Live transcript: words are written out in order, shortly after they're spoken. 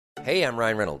Hey, I'm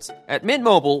Ryan Reynolds. At Mint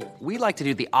Mobile, we like to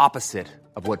do the opposite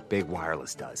of what Big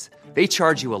Wireless does. They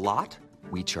charge you a lot,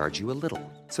 we charge you a little.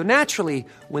 So naturally,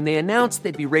 when they announced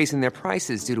they'd be raising their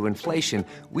prices due to inflation,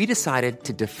 we decided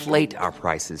to deflate our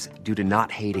prices due to not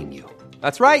hating you.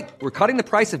 That's right. We're cutting the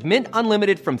price of Mint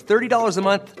Unlimited from $30 a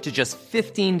month to just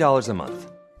 $15 a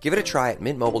month. Give it a try at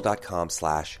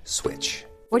mintmobile.com/switch.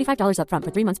 $45 up front for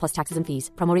 3 months plus taxes and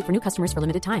fees. Promo rate for new customers for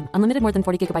limited time. Unlimited more than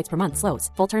 40 gigabytes per month. Slows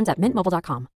full terms at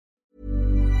mintmobile.com.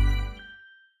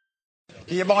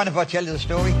 Do you mind if I tell you the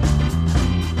story?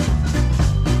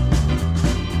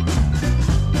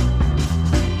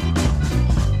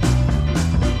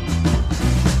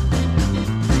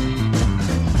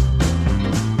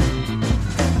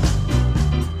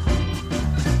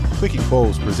 Clicking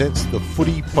Balls presents the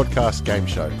Footy Podcast Game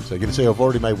Show. So you can see I've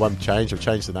already made one change. I've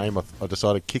changed the name. I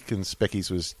decided Kick and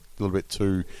Speckies was a little bit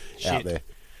too out there.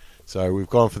 So we've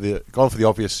gone for the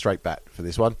obvious straight bat for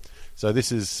this one. So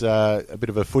this is a bit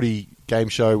of a footy game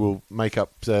show. We'll make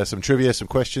up some trivia, some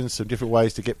questions, some different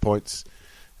ways to get points,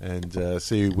 and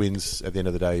see who wins at the end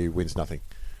of the day, who wins nothing.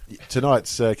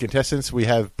 Tonight's contestants, we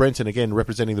have Brenton again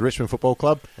representing the Richmond Football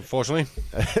Club. Unfortunately.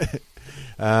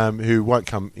 Who won't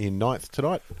come in ninth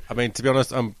tonight. I mean, to be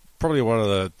honest, I'm probably one of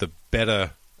the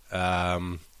better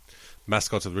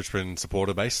mascots of the Richmond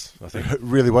supporter base, I think.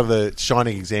 Really one of the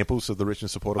shining examples of the Richmond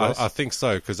supporter base? I think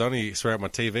so, because I only swear at my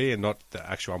TV and not the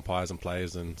actual umpires and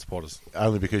players and supporters.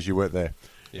 Only because you weren't there.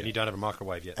 Yeah. And you don't have a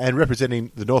microwave yet. And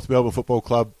representing the North Melbourne Football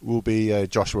Club will be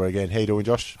Joshua again. How you doing,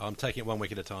 Josh? I'm taking it 1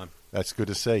 week at a time. That's good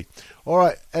to see. All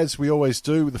right, as we always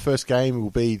do, the first game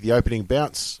will be the opening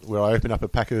bounce, where I open up a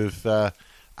pack of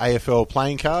AFL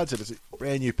playing cards. It is a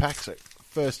brand new pack, so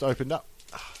first opened up.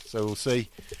 So we'll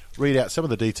read out some of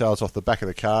the details off the back of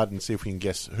the card and see if we can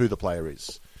guess who the player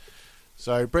is.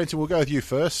 So, Brenton, we'll go with you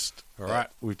first. All right.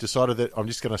 We've decided that I'm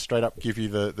just going to straight up give you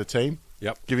the team.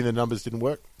 Yep. Giving the numbers didn't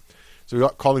work. So we've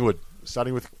got Collingwood,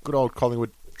 starting with good old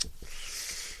Collingwood.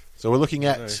 So we're looking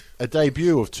at a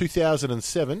debut of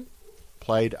 2007,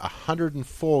 played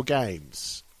 104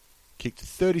 games, kicked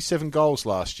 37 goals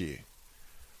last year.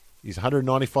 He's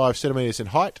 195 centimetres in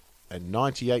height and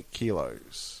 98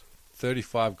 kilos.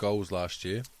 35 goals last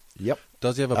year. Yep.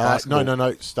 Does he have a basketball?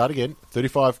 No. Start again.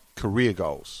 35 career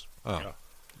goals. Oh.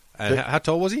 And how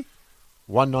tall was he?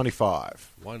 195.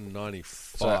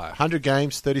 195. So 100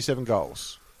 games, 37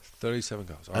 goals. 37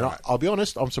 goals. All and right. I'll be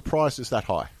honest, I'm surprised it's that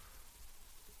high.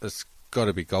 It's got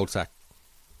to be Goldsack.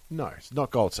 No, it's not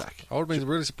Goldsack. I would have been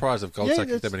really surprised if Goldsack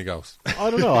kicked that many goals.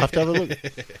 I don't know. I'll have to have a look.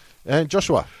 And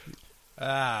Joshua.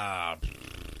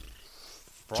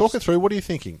 Talk it through. What are you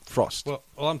thinking? Frost. Well,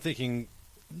 I'm thinking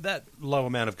that low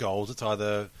amount of goals, it's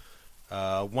either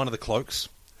one of the Cloaks,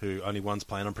 who only one's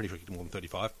playing, I'm pretty sure he kicked more than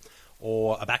 35,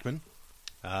 or a backman.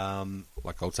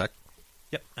 Like Goldsack.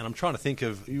 Yep, and I'm trying to think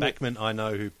of backmen I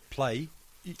know who play.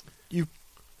 You've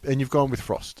gone with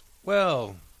Frost.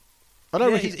 Well, I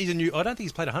don't he's a new. I don't think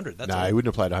he's played 100. That's all. He wouldn't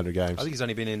have played 100 games. I think he's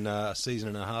only been in a season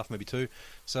and a half, maybe two.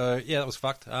 So yeah, that was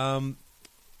fucked.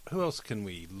 Who else can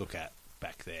we look at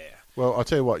back there? Well, I'll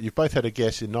tell you what. You've both had a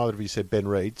guess, and neither of you said Ben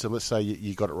Reid. So let's say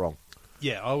you got it wrong.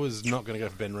 Yeah, I was not going to go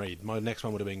for Ben Reid. My next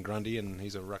one would have been Grundy, and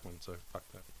he's a ruckman, so fuck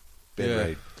that.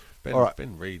 Ben Reid. All right,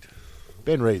 Ben Reid.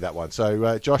 Ben Reid, that one.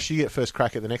 So, Josh, you get first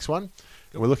crack at the next one.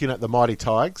 We're looking at the Mighty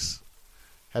Tigers.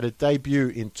 Had a debut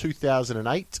in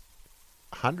 2008,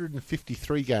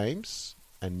 153 games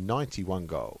and 91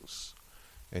 goals.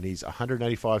 And he's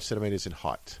 185 centimetres in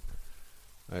height.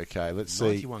 Okay, let's see.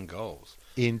 91 goals.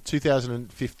 In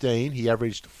 2015, he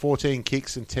averaged 14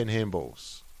 kicks and 10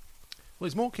 handballs. Well,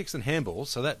 he's more kicks than handballs,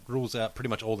 so that rules out pretty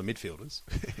much all the midfielders.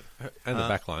 And the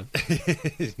back line.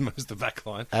 Most of the back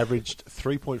line. Averaged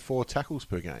 3.4 tackles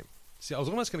per game. See, I was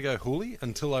almost going to go Hooley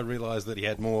until I realised that he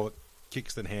had more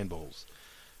kicks than handballs.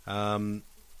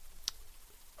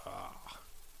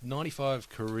 95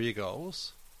 career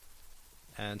goals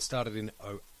and started in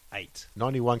 08.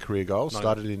 91 career goals,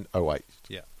 started in 08.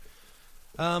 Yeah.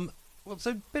 Well,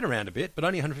 so been around a bit, but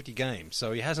only 150 games,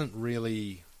 so he hasn't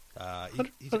really...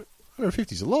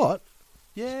 150 is a lot.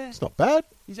 Yeah. It's not bad.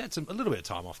 He's had a little bit of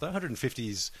time off, though.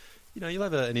 150's, you'll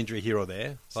have an injury here or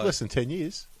there. It's less than 10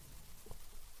 years.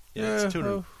 Yeah, it's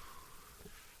 200.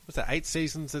 What's that, 8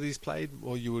 seasons that he's played?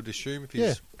 Or you would assume if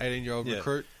he's 18-year-old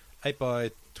recruit? 8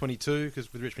 by 22,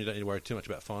 because with Richmond you don't need to worry too much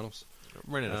about finals.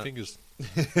 Ran out of fingers.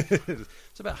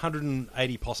 It's about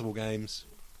 180 possible games.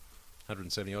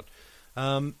 170 odd.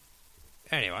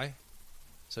 Anyway,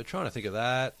 so trying to think of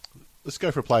that. Let's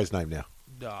go for a player's name now.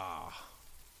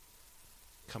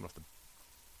 Coming off the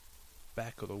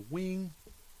back of the wing.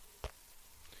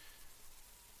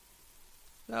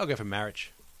 I'll go for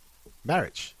Marriage.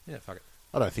 Marriage? Yeah, fuck it.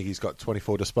 I don't think he's got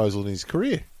 24 disposals in his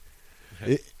career.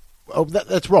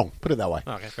 That's wrong. Put it that way.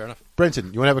 Okay, fair enough.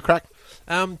 Brenton, you want to have a crack?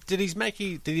 Did he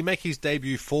make his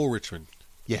debut for Richmond?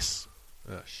 Yes.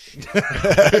 Oh, shit.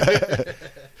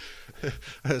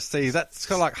 See, that's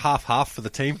kind of like half for the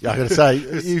team. Yeah, I'm going to say,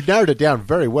 you've narrowed it down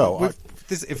very well.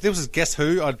 If this was Guess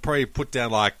Who, I'd probably put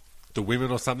down like the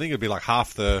women or something. It'd be like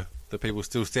half the people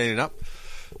still standing up.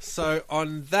 So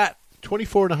on that...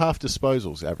 24 and a half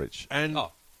disposals average. And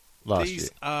last these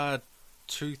year. are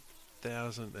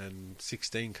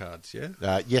 2016 cards,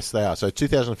 yeah? Yes, they are. So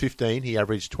 2015, he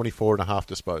averaged 24 and a half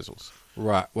disposals.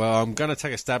 Right. Well, I'm going to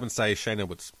take a stab and say Shane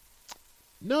Edwards.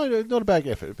 No, not a bad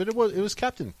effort, but it was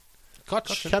captain.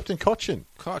 Captain Cochin.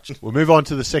 We'll move on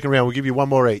to the second round. We'll give you one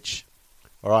more each.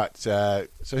 All right. So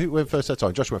who went first that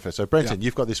time? Josh went first. So Brenton,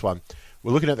 You've got this one.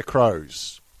 We're looking at the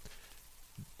Crows.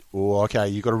 Oh, okay.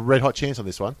 You've got a red hot chance on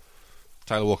this one.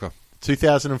 Taylor Walker.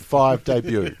 2005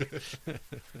 debut.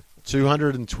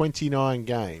 229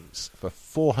 games for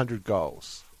 400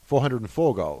 goals.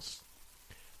 404 goals.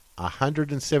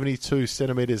 172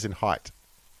 centimetres in height.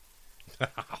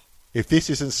 If this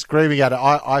isn't screaming at it,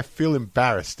 I feel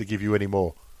embarrassed to give you any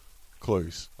more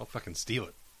clues. I'll fucking steal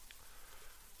it.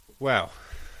 Wow.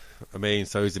 I mean,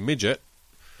 so he's a midget,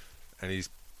 and he's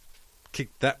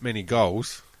kicked that many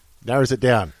goals. Narrows it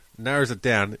down.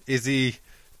 Did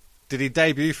he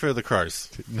debut for the Crows?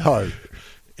 No.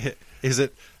 Is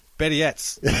it Betty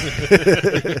Etz?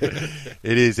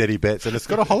 It is Eddie Betts, and it's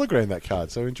got a hologram, that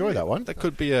card, so enjoy that one. That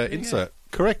could be an insert.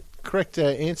 Correct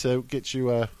answer gets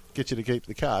you to keep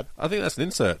the card. I think that's an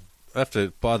insert. I have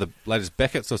to buy the latest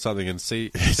Beckett's or something and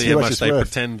see how much they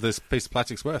pretend this piece of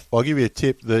plastic's worth. Well, I'll give you a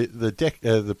tip.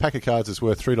 The pack of cards is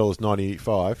worth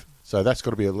 $3.95, so that's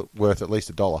got to be worth at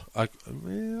least $1. I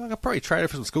could probably trade it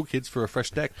for some school kids for a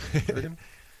fresh deck.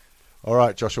 All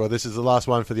right, Joshua, this is the last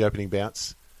one for the opening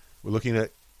bounce. We're looking at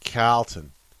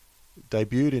Carlton.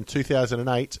 Debuted in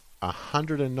 2008,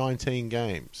 119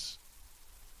 games,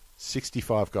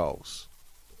 65 goals,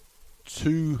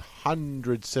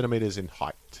 200 centimetres in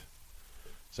height.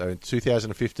 So in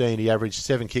 2015, he averaged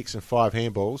 7 kicks and 5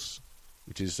 handballs,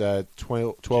 which is 12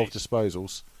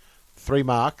 disposals, 3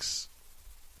 marks.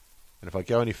 And if I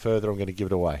go any further, I'm going to give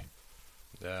it away.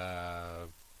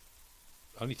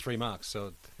 Only 3 marks,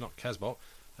 so not Casbolt.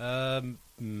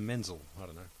 Menzel, I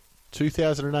don't know.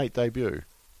 2008 debut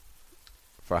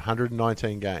for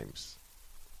 119 games.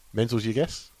 Menzel's your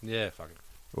guess? Yeah, fuck it.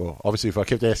 Well, obviously, if I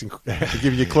kept asking,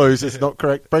 giving you clues, it's not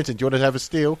correct. Brenton, do you want to have a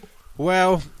steal?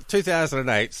 Well,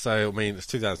 2008, so, I mean, it's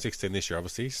 2016 this year,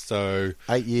 obviously, so...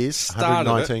 8 years,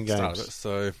 119 games.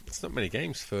 So, it's not many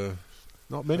games for...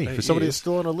 Not many. For somebody that's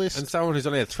still on a list. And someone who's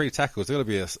only had 3 tackles, there's got to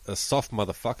be a soft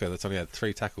motherfucker that's only had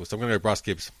 3 tackles. So I'm going to go Bryce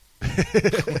Gibbs.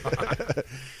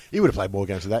 He would have played more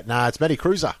games than that. Nah, it's Matty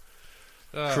Cruiser.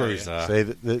 Cruiser. Yeah. See,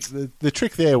 the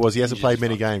trick there was he hasn't played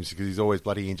many games because he's always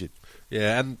bloody injured.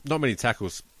 Yeah, and not many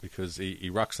tackles because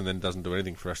he rucks and then doesn't do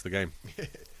anything for the rest of the game.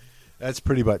 That's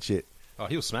pretty much it. Oh,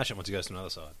 he'll smash it once he goes to another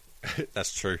side.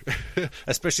 That's true.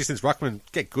 Especially since ruckman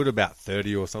get good about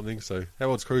 30 or something. So how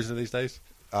old's Cruiser these days?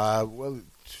 Well,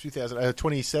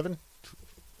 27,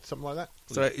 something like that.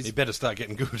 So he better start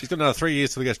getting good. He's got another 3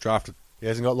 years till he gets drafted. He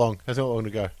hasn't got long. Hasn't got long to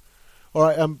go. All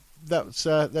right,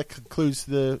 that concludes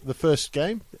the first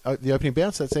game, the opening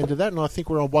bounce. That's the end of that, and I think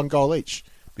we're on 1 goal each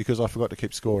because I forgot to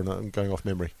keep score and I'm going off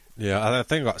memory. Yeah, I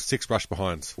think I got 6 rush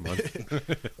behinds for mine. I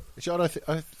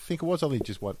think it was only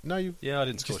just one. No, I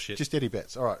didn't score shit. Just Eddie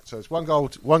Betts. All right, so it's 1 goal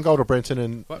to Brenton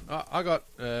and. But I got.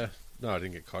 No, I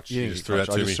didn't get Koch. You just threw that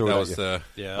to me. That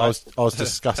was I was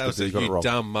disgusted that you got it wrong.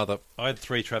 Dumb mother. I had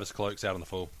 3 Travis Cloaks out on the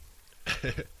full.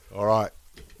 All right,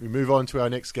 we move on to our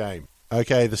next game.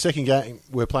 Okay, the second game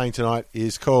we're playing tonight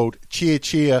is called Cheer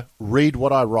Cheer, Read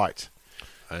What I Write.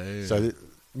 Oh. So, the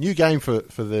new game for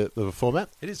the format.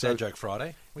 It is Dad Joke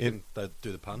Friday. We can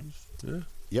do the puns. Yeah.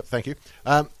 Yep, thank you.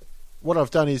 What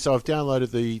I've done is I've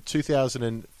downloaded the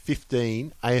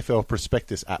 2015 AFL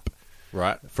Prospectus app.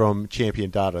 Right. From Champion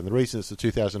Data. And the reason it's the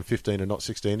 2015 and not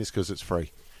 16 is because it's free.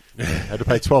 I had to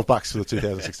pay $12 for the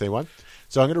 2016 one.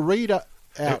 So I'm going to read out.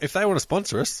 If they want to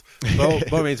sponsor us, by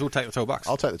all means, we'll take the $12.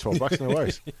 I'll take the $12, no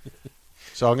worries.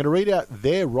 So I'm going to read out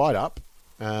their write-up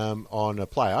on a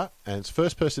player, and it's the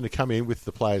first person to come in with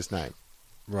the player's name.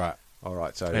 Right. All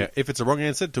right. So if it's a wrong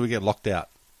answer, do we get locked out?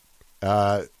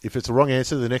 If it's a wrong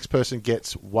answer, the next person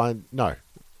gets 1. No.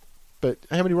 But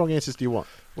how many wrong answers do you want?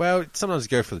 Well, sometimes you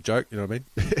go for the joke, you know what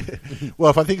I mean?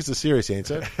 Well, if I think it's a serious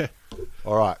answer,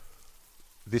 all right.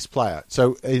 This player.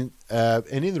 So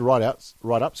And in the write-ups,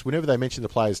 whenever they mention the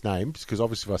players' names, because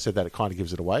obviously if I said that, it kind of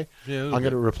gives it away, I'm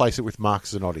going to replace it with Mark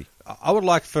Zanotti. I would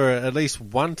like for at least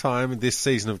one time in this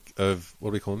season of what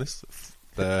are we calling this?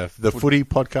 The Footy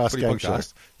Podcast Game Show.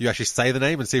 You actually say the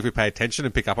name and see if we pay attention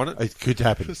and pick up on it. It could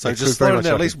happen. So it just throw it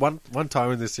in at least one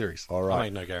time in this series. All right. I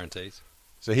make no guarantees.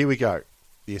 So here we go.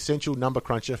 The essential number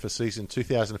cruncher for season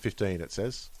 2015, it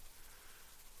says.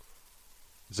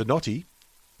 Zanotti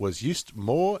was used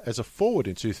more as a forward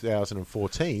in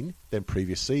 2014 than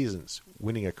previous seasons,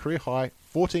 winning a career-high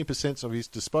 14% of his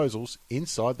disposals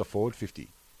inside the forward 50.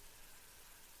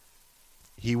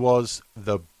 He was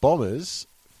the Bombers'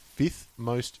 fifth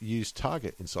most used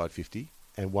target inside 50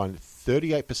 and won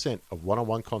 38% of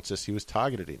one-on-one contests he was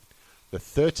targeted in, the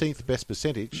 13th best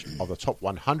percentage of the top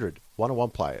 100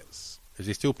 one-on-one players. Is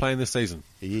he still playing this season?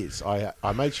 He is. I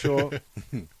made sure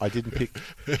I didn't pick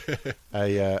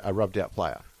a rubbed-out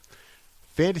player.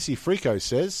 Fantasy Freako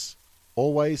says,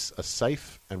 always a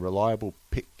safe and reliable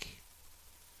pick.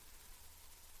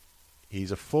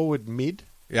 He's a forward mid.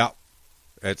 Yeah.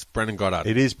 It's Brendan Goddard.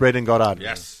 It is Brendan Goddard.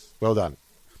 Yes. Well done.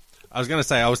 I was going to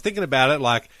say, I was thinking about it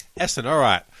like, Essen, all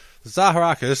right.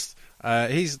 Zaharakis,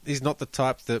 he's not the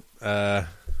type that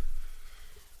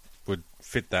would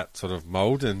fit that sort of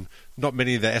mould, and not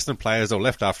many of the Essendon players are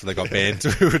left after they got banned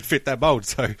who would fit that mould.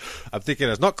 So I'm thinking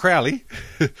it's not Crowley.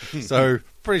 So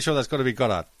pretty sure that's got to be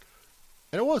Goddard.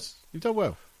 And it was. You've done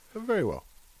well. Done very well.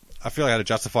 I feel like I had to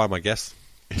justify my guess.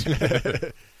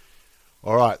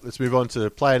 All right, let's move on to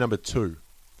player number 2.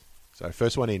 So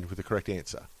first one in with the correct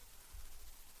answer.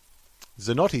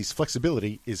 Zanotti's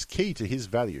flexibility is key to his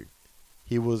value.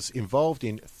 He was involved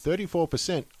in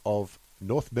 34% of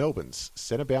North Melbourne's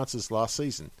centre bounces last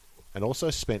season and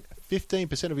also spent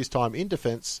 15% of his time in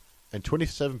defence and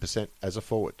 27% as a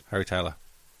forward. Harry Taylor.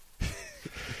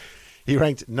 He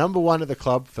ranked number 1 at the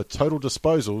club for total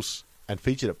disposals and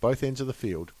featured at both ends of the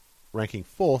field, ranking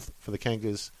 4th for the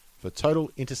Kangas for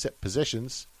total intercept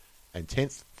possessions and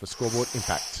 10th for scoreboard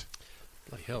impact.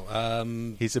 Bloody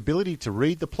hell. His ability to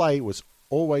read the play was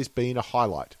always been a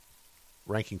highlight,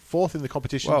 ranking 4th in the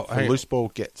competition for loose ball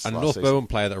gets. A North Melbourne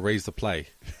player that reads the play.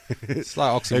 It's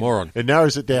like oxymoron. It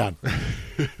narrows it down.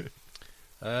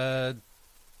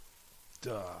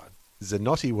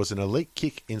 Zanotti was an elite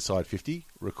kick inside 50,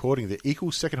 recording the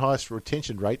equal second highest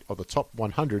retention rate of the top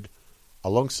 100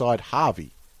 alongside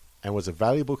Harvey, and was a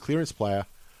valuable clearance player,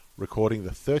 recording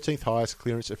the 13th highest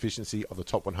clearance efficiency of the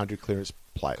top 100 clearance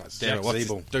players. Damn it, what's this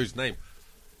Zeeble. dude's name?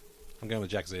 I'm going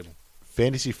with Jack Zeeble.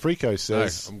 Fantasy Freako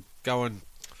says No, I'm going...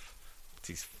 What's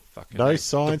his fucking no name?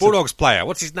 signs. The Bulldogs player.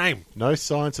 What's his name? No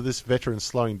signs of this veteran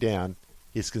slowing down.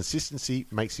 His consistency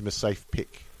makes him a safe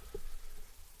pick.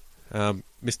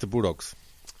 Mr. Bulldogs.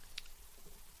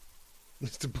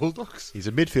 Mr. Bulldogs? He's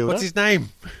a midfielder. What's his name?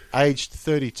 Aged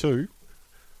 32.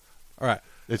 All right.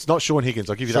 It's not Sean Higgins.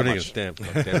 I'll give you Sean that Higgins. much. Damn.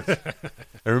 God damn it.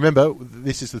 And remember,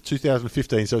 this is the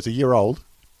 2015, so it's a year old,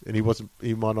 and he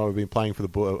might not have been playing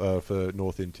for for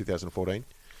North in 2014.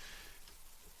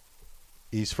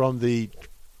 He's from the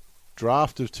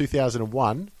draft of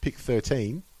 2001, pick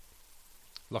 13.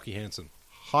 Lockie Hansen.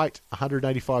 Height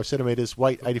 185 centimetres,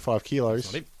 weight 85 kilos.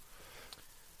 Not him.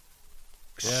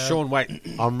 Sean Waite.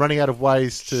 I'm running out of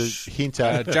ways to hint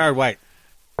at. Jared Waite.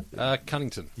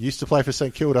 Cunnington. Used to play for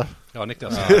St Kilda. Oh, Nick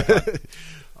does.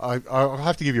 I'll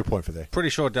have to give you a point for there. Pretty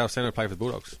sure Dale Sanders played for the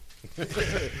Bulldogs.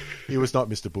 He was not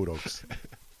Mr. Bulldogs.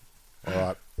 All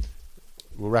right.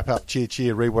 We'll wrap up. Cheer,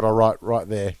 cheer. Read what I write right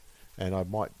there. And I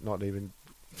might not even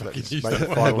make the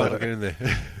final Get letter. in there.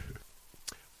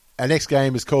 Our next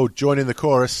game is called Join in the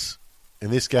Chorus. In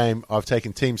this game, I've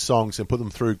taken team songs and put them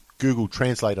through Google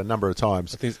Translate a number of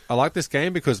times. I like this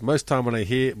game because most time when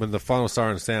the final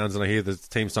siren sounds and I hear the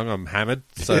team song, I'm hammered.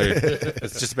 So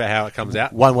it's just about how it comes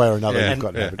out. One way or another, Yeah. you've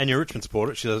got it. And you're a Richmond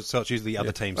supporter, so it's usually the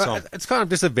other team's song. It's kind of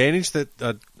disadvantaged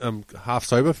that I'm half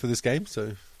sober for this game.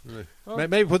 So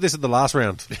maybe put this at the last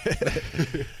round.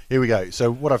 Here we go.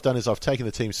 So what I've done is I've taken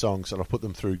the team songs and I've put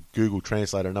them through Google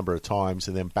Translate a number of times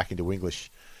and then back into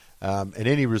English. And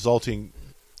any resulting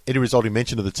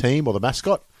mention of the team or the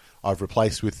mascot, I've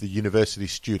replaced with the university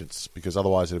students because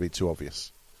otherwise it'll be too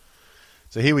obvious.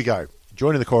 So here we go.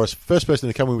 Join in the chorus. First person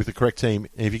to come in with the correct team,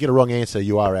 and if you get a wrong answer,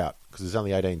 you are out because there's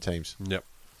only 18 teams. Yep.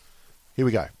 Here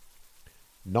we go.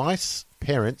 Nice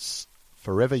parents,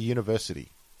 forever university.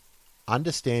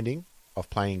 Understanding of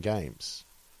playing games.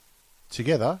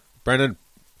 Together. Brandon,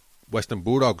 Western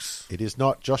Bulldogs. It is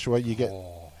not. Joshua, you get...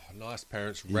 Oh, nice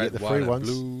parents. You Red, get the white, free and ones.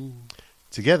 blue.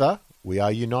 Together, we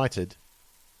are united.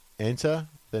 Enter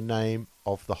the name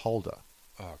of the holder.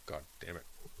 Oh, God damn it.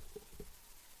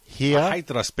 Here, I hate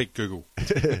that I speak Google.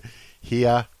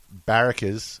 here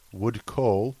barrackers would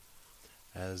call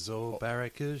As all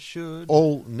barrackers should.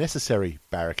 all necessary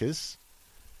barrackers,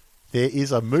 there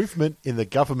is a movement in the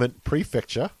government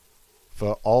prefecture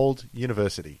for Old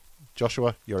University.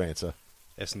 Joshua, your answer.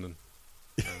 Essendon.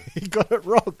 He got it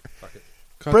wrong.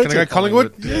 Can I go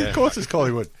Collingwood? Yeah, Yeah. of course it's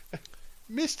Collingwood.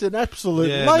 Missed an absolute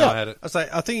Yeah, no, I layup. had it.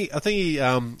 I think he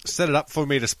set it up for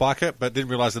me to spike it, but didn't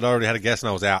realise that I already had a guess and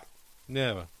I was out.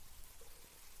 Yeah. Well,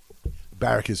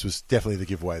 Barrackers was definitely the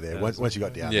giveaway there. Yeah, Once you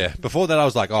got down. Yeah. Before that, I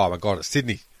was like, oh my god, it's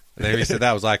Sydney. And then he said that,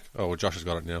 I was like, oh well, Josh has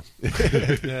got it now.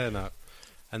 yeah, no.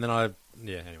 And then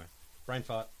anyway. Brain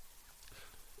fart.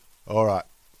 All right.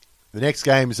 The next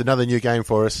game is another new game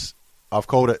for us. I've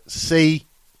called it C.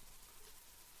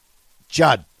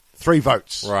 Judd. 3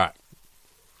 votes. Right.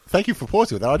 Thank you for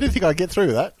pausing with that. I didn't think I'd get through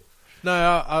with that. No,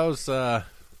 I was. Well,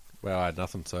 I had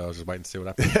nothing, so I was just waiting to see what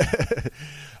happened.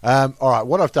 All right.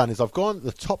 What I've done is I've gone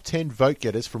the top 10 vote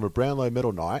getters from a Brownlow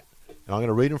Medal night, and I'm going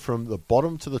to read them from the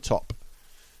bottom to the top.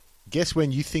 Guess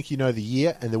when you think you know the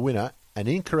year and the winner. An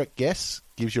incorrect guess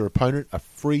gives your opponent a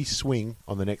free swing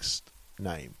on the next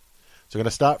name. So I'm going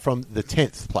to start from the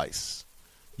 10th place.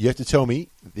 You have to tell me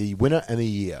the winner and the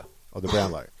year of the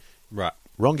Brownlow. Right.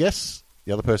 Wrong guess,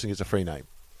 the other person gets a free name.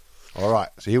 All right,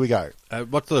 so here we go.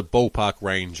 What's the ballpark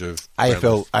range of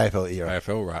AFL Brownlows? era.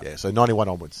 AFL, right. Yeah, so 91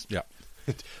 onwards. Yeah.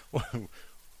 What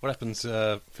happens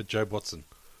for Jobe Watson?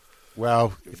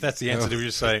 Well, If that's the answer, do we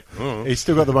just say, oh. he's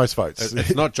still got the most votes.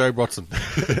 It's not Joe Watson.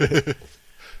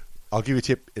 I'll give you a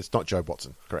tip. It's not Joe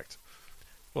Watson. Correct.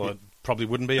 Well, it probably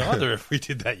wouldn't be either if we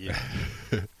did that year.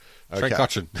 Trent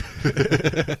Cotchin.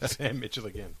 Sam Mitchell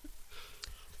again.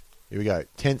 Here we go.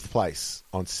 10th place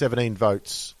on 17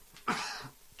 votes,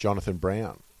 Jonathan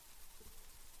Brown.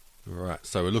 Right,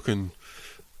 so we're looking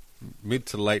mid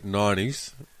to late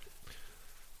 90s.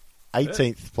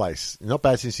 18th place. Not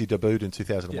bad since he debuted in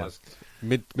 2001. Yes.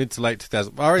 Mid to late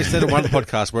 2000. I already said in one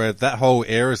podcast where that whole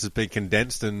era has been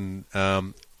condensed and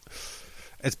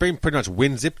it's been pretty much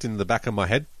wind-zipped in the back of my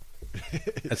head.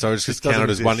 And so it's just doesn't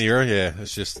counted as one exist. era. Yeah,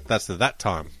 it's just, that's that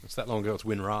time. It's that long ago, it's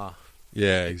Win Ra.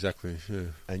 Yeah, exactly. Yeah.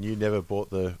 And you never bought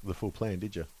the full plan,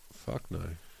 did you? Fuck no.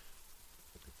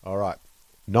 All right.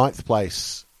 9th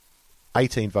place,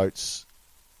 18 votes,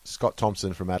 Scott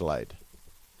Thompson from Adelaide.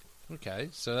 Okay,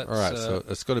 so that's... All right, so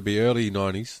it's got to be early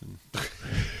 90s.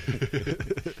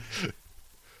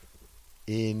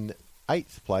 In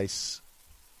 8th place,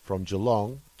 from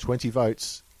Geelong, 20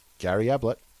 votes, Gary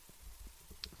Ablett.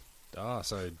 so All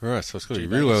right, so it's got to be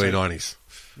Gee, real so- early 90s.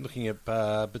 looking at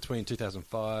between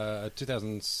 2007,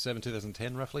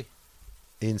 2010, roughly.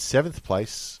 In 7th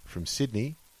place, from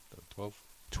Sydney, 12.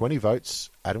 20 votes,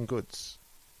 Adam Goods.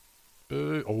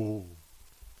 Boo. Oh.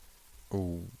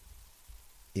 Oh,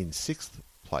 In 6th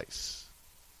place,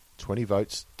 20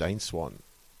 votes, Dane Swan.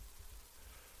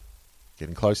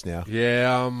 Getting close now.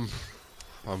 yeah. I'm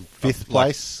 5th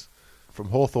place, from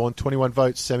Hawthorn, 21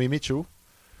 votes, Sammy Mitchell.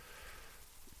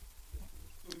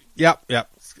 Yep.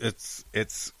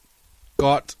 It's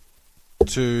got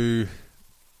to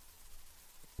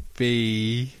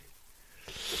be.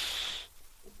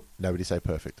 Nobody say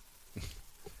perfect.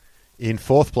 In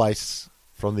 4th place,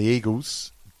 from the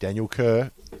Eagles, Daniel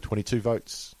Kerr, 22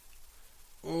 votes.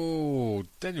 Oh,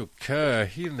 Daniel Kerr.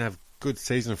 He didn't have a good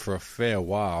season for a fair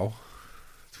while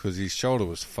because his shoulder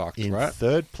was fucked, In right?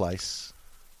 3rd place,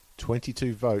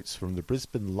 22 votes from the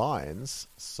Brisbane Lions,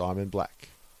 Simon Black.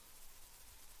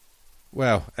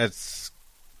 Well,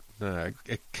 no,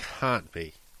 it can't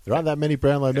be. There aren't that many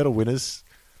Brownlow medal winners.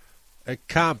 It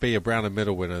can't be a Brownlow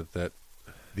medal winner that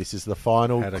This is the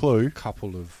final had clue. a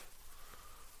couple of.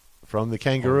 From the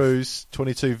Kangaroos,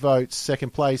 22 votes.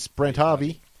 2nd place, Brent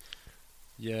Harvey.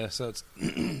 Yeah, so it's... I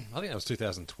think that was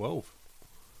 2012.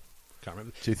 Can't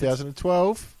remember.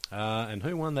 2012. And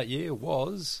who won that year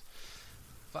was...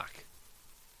 Fuck.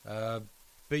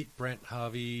 Beat Brent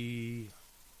Harvey...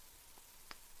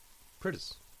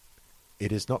 Pritters.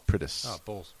 It is not Pritis. Oh,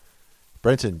 balls.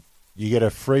 Brenton, you get a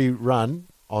free run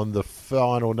on the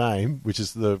final name, which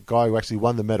is the guy who actually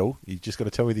won the medal. You just got to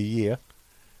tell me the year.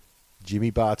 Jimmy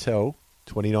Bartell,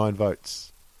 29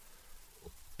 votes.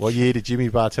 What year did Jimmy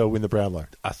Bartell win the Brownlow?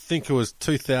 I think it was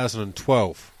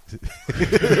 2012.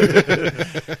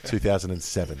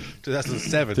 2007.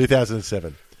 2007.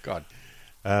 2007. God.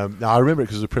 No, I remember it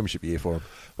because it was a premiership year for him.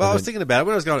 Well, I And was then- thinking about it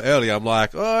when I was going earlier. I'm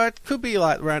like, oh, it could be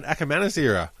like around Ackermanis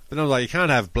era. But I was like, you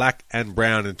can't have black and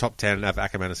brown in top 10 and have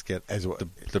Ackermanis get As well.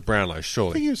 the Brownlow, I think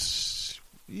surely.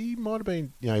 he might have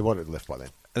been, he might have left by then.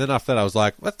 And then after that, I was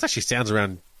like, well, that actually sounds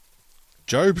around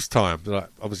Job's time. But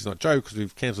obviously not Job because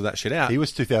we've cancelled that shit out. He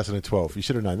was 2012. You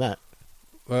should have known that.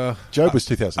 Job was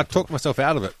I 2000. talked myself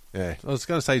out of it. Yeah. I was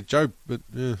going to say Job, but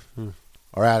yeah.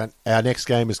 All right, our next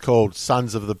game is called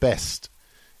Sons of the Best.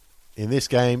 In this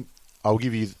game, I'll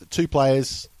give you two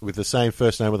players with the same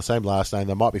first name or the same last name.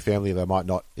 They might be family, they might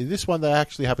not. In this one, they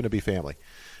actually happen to be family.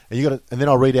 And then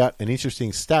I'll read out an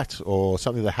interesting stat or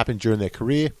something that happened during their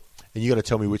career, and you got to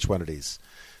tell me which one it is.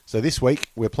 So this week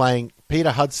we're playing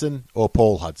Peter Hudson or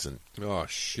Paul Hudson. Oh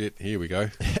shit! Here we go.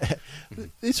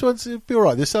 This one's be all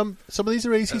right. There's some of these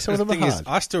are easy, some of them are hard.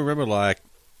 I still remember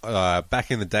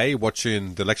back in the day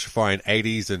watching the electrifying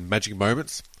 80s and Magic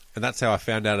Moments, and that's how I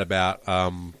found out about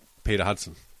Peter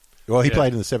Hudson. Well, he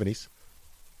played in the 70s.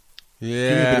 Yeah,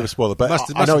 Give me a bit of a spoiler, but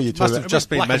I know what you're talking must about. have just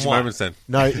been Black and Magic white. Moments then.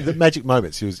 No, the Magic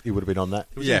Moments. He would have been on that.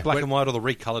 It was Yeah, in black when- and white or the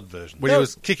recoloured version. When he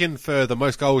was kicking for the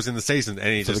most goals in the season, and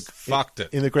he For just the- fucked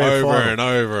it in the grand over final. and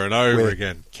over and over With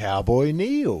again. Cowboy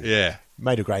Neil. Yeah,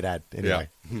 Made a great ad, anyway.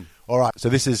 Yeah. All right, so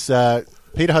this is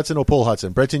Peter Hudson or Paul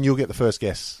Hudson. Brenton, you'll get the first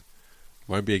guess.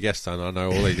 won't be a guest, son. I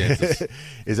know all these answers.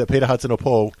 Is that Peter Hudson or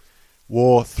Paul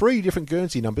wore 3 different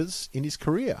Guernsey numbers in his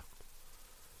career?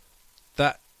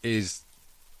 That is,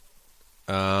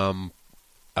 I'm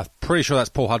pretty sure that's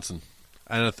Paul Hudson.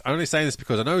 And I'm only saying this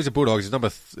because I know he's a Bulldogs. He's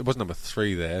it was number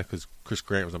 3 there because Chris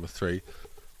Grant was number 3.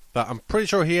 But I'm pretty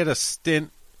sure he had a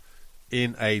stint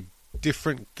in a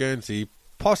different Guernsey,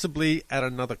 possibly at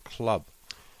another club,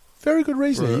 Very good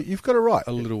reason. You've got it right.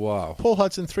 a little while. Paul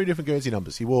Hudson, 3 different Guernsey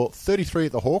numbers. He wore 33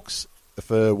 at the Hawks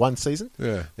for one season.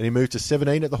 Yeah. Then he moved to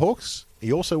 17 at the Hawks.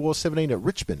 He also wore 17 at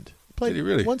Richmond. Played Did he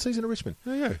really? one season at Richmond.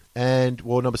 There you go. And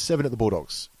wore number 7 at the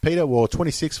Bulldogs. Peter wore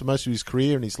 26 for most of his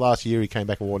career. In his last year, he came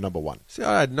back and wore number 1. See,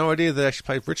 I had no idea they actually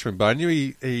played for Richmond, but I knew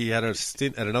he had a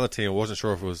stint at another team. I wasn't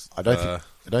sure if it was. I don't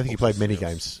think he played many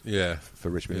games Yeah, for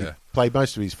Richmond. Yeah. He played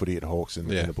most of his footy at Hawks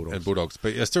and yeah, the Bulldogs. and Bulldogs.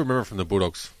 But I still remember from the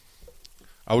Bulldogs.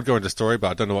 I would go into story, but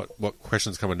I don't know what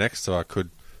questions coming next, so I could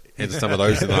answer some of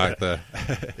those in like the.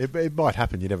 It might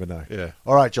happen. You never know. Yeah.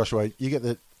 All right, Joshua, you get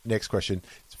the next question.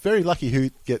 It's very lucky who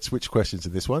gets which questions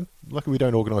in this one. Lucky we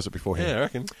don't organise it beforehand. Yeah, I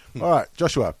reckon. All right,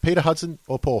 Joshua, Peter Hudson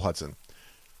or Paul Hudson?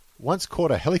 Once caught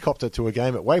a helicopter to a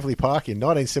game at Waverley Park in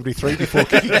 1973 before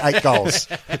kicking 8 goals.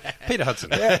 Peter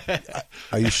Hudson.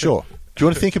 Are you sure? Do you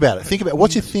want to think about it? Think about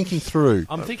what you're thinking through.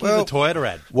 I'm thinking of the Toyota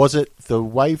ad. Was it the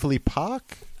Waverley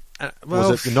Park? Well,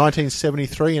 Was it the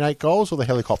 1973 and 8 goals or the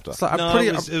helicopter? so No,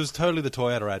 it was totally the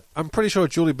Toyota ad. I'm pretty sure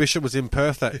Julie Bishop was in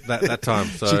Perth that time.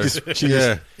 So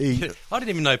yeah. I didn't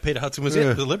even know Peter Hudson was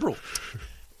the Liberal.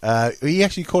 He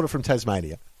actually caught it from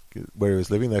Tasmania, where he was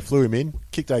living. They flew him in,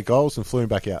 kicked 8 goals, and flew him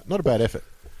back out. Not a bad effort.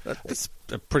 That's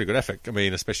a pretty good effort. I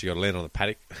mean, especially you got to land on the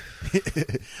paddock.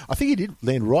 I think he did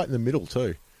land right in the middle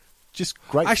too. Just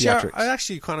great Actually, theatrics. I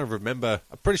actually kind of remember.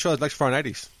 I'm pretty sure it was electrifying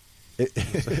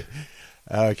 80s.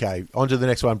 Okay, on to the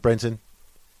next one, Brenton.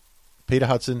 Peter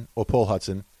Hudson or Paul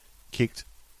Hudson kicked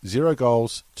 0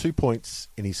 goals, 2 points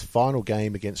in his final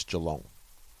game against Geelong.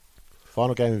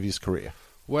 Final game of his career.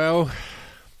 Well,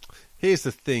 here's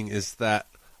the thing: is that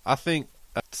I think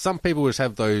some people just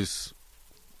have those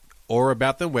aura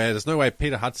about them, where there's no way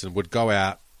Peter Hudson would go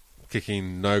out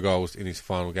kicking no goals in his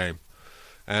final game.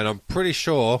 And I'm pretty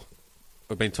sure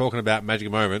we've been talking about Magic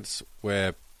Moments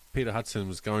where Peter Hudson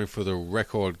was going for the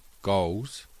record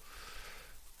goals.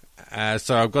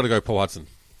 So I've got to go Paul Hudson.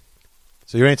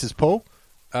 So your answer's Paul?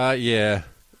 Yeah.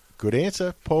 Good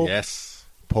answer, Paul. Yes.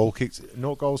 Paul kicked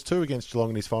 0 goals 2 against Geelong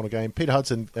in his final game. Peter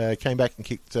Hudson came back and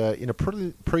kicked in a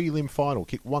prelim final,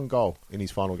 kicked 1 goal in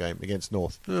his final game against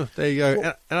North. Oh, there you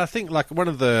go. And I think like one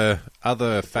of the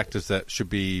other factors that should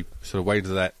be sort of weighed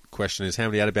into that question is how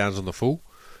many out of bounds on the full,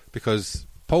 because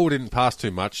Paul didn't pass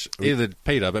too much, either did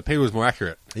Peter, but Peter was more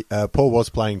accurate. Paul was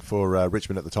playing for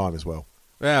Richmond at the time as well.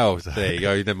 Well, there you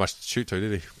go. He didn't have much to shoot to,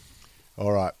 did he?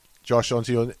 All right, Josh, on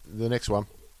to the next one.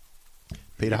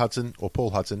 Peter Hudson or Paul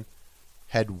Hudson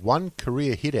had 1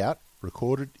 career hit out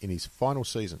recorded in his final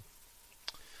season.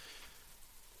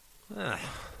 I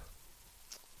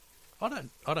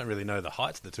don't really know the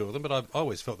heights of the two of them, but I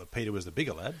always felt that Peter was the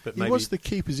bigger lad. But He maybe was the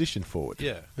key position forward.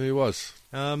 yeah. He was.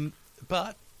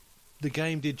 But the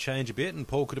game did change a bit, and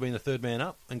Paul could have been the third man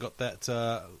up and got that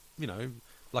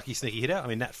lucky sneaky hit out. I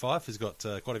mean, Nat Fyfe has got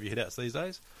quite a few hit outs these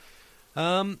days.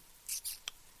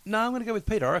 No, I'm going to go with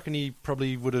Peter. I reckon he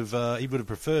probably would have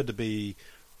preferred to be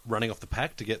running off the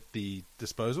pack to get the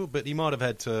disposal, but he might have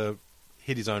had to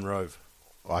hit his own rove.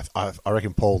 I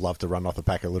reckon Paul loved to run off the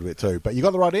pack a little bit too. But you got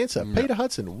the right answer. Peter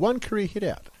Hudson, 1 career hit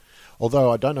out.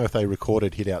 Although I don't know if they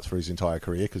recorded hit outs for his entire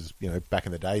career because, back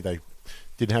in the day they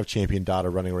didn't have champion data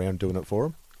running around doing it for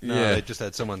him. No, Yeah. they just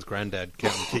had someone's granddad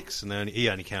counting kicks, and he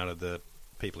only counted the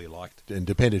people he liked. And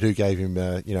depended who gave him,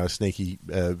 a sneaky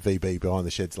VB behind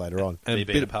the sheds later on. And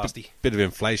bit a pasty. of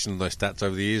inflation in those stats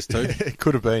over the years too. It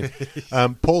could have been.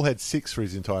 Paul had 6 for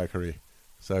his entire career.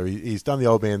 So he's done the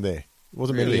old man there.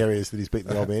 Wasn't many Really? areas that he's beaten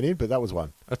the old man in, but that was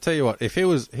one. I'll tell you what, if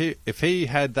he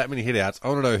had that many hitouts, I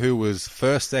want to know who was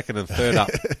first, second, and third up.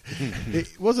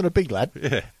 It wasn't a big lad.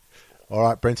 Yeah. All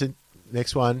right, Brenton.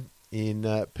 Next one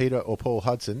in Peter or Paul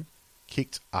Hudson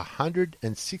kicked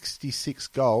 166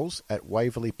 goals at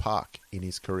Waverley Park in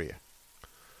his career.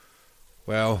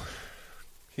 Well,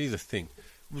 here's the thing: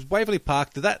 was Waverley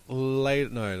Park? Did that later?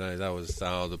 No, that was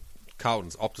the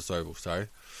Carlton's Optus Oval. So,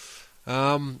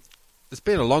 it's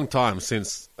been a long time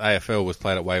since AFL was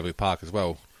played at Waverley Park as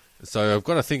well. So I've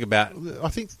got to think about. I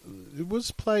think it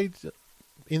was played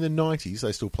in the 90s.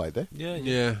 They still played there.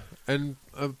 Yeah, and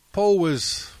Paul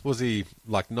was he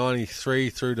like 93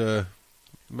 through to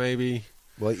maybe?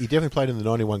 Well, he definitely played in the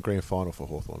 91 grand final for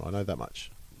Hawthorn. I know that much.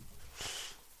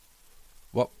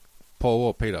 What? Paul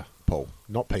or Peter? Paul,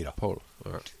 not Peter. Paul.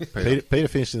 All right. Peter. Peter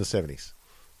finished in the 70s.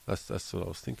 That's what I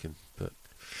was thinking. But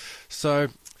so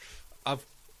I've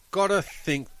got to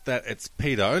think that it's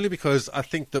Peter, only because I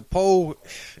think that Paul,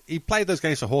 he played those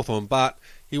games for Hawthorn, but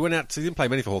he didn't play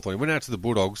many for Hawthorn. He went out to the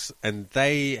Bulldogs, and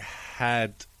they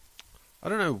had, I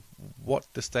don't know what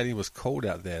the stadium was called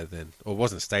out there then, or it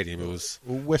wasn't a stadium. It was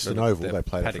Western Oval. They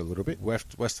played it for a little bit.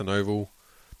 Western Oval.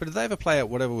 But did they ever play at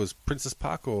whatever was Princess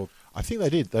Park or? I think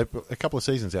they did. They a couple of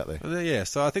seasons out there. Yeah,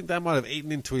 so I think that might have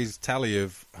eaten into his tally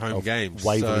of home games.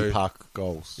 Waverley So- Park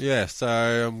goals. Yeah, so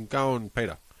I'm going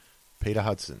Peter. Peter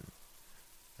Hudson.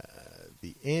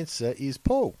 The answer is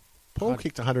Paul. Paul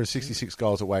kicked 166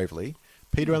 goals at Waverley.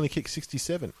 Peter only kicked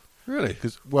 67. Really?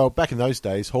 Because, well, back in those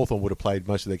days, Hawthorn would have played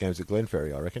most of their games at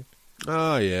Glenferrie, I reckon.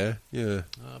 Oh, yeah.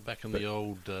 Back in the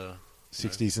old...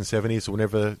 60s and 70s, or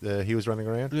whenever he was running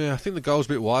around. Yeah, I think the goal's a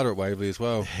bit wider at Waverley as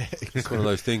well. It's one of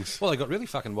those things. Well, they got really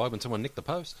fucking wide when someone nicked the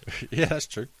post. Yeah, that's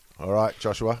true. All right,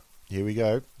 Joshua, here we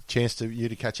go. Chance to you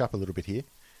to catch up a little bit here.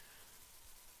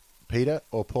 Peter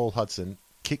or Paul Hudson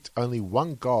kicked only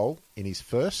 1 goal in his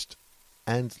first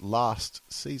and last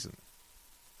season.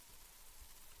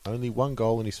 Only 1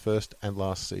 goal in his first and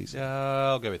last season.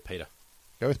 I'll go with Peter.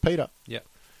 Go with Peter. Yep.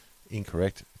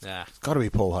 Incorrect. Nah. It's got to be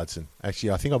Paul Hudson.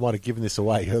 Actually, I think I might have given this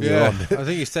away earlier Yeah, on. I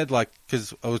think he said,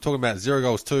 because I was talking about 0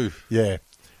 goals too. Yeah.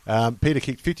 Peter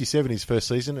kicked 57 in his first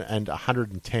season and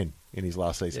 110 in his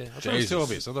last season. Yeah, I thought it was too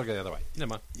obvious. I thought I'd go the other way. Never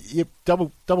mind. Yep,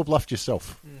 double bluffed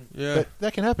yourself. Yeah. But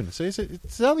that can happen. See,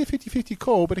 it's only a 50-50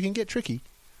 call, but it can get tricky.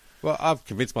 Well, I've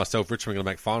convinced myself Richmond are going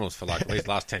to make finals for at least the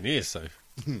last 10 years. So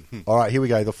All right, here we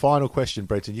go. The final question,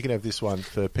 Brenton. You can have this one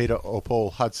for Peter or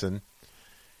Paul Hudson.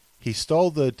 He stole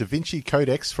the Da Vinci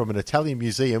Codex from an Italian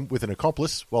museum with an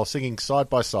accomplice while singing Side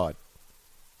by Side.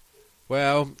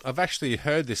 Well, I've actually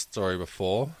heard this story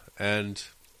before, and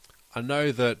I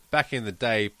know that back in the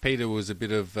day, Peter was a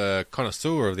bit of a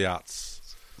connoisseur of the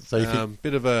arts. So you think,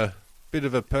 bit of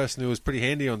a person who was pretty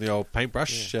handy on the old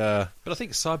paintbrush. But I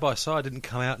think Side by Side didn't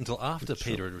come out until after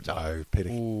Peter had retired. no, Peter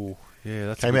Ooh, yeah,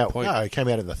 that's a came good out. point. No, it came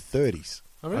out in the 30s.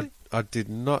 Oh, really? I did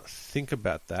not think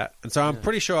about that, and so I'm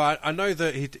pretty sure I know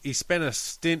that he spent a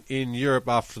stint in Europe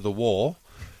after the war,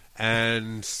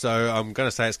 and so I'm going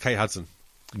to say it's Kate Hudson.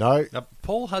 No, Now,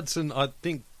 Paul Hudson, I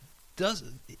think,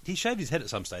 he shaved his head at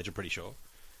some stage, I'm pretty sure.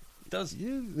 yeah,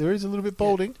 there is a little bit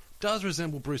balding. Does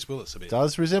resemble Bruce Willis a bit.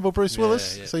 Does resemble Bruce Yeah,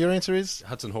 Willis. yeah. So your answer is?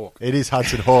 Hudson Hawk. It is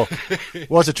Hudson Hawk.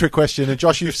 Was a trick question, and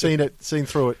Josh, you've seen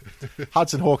through it.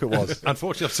 Hudson Hawk it was.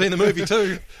 Unfortunately, I've seen the movie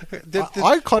too.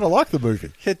 I kind of like the movie.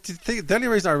 Yeah, the only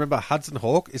reason I remember Hudson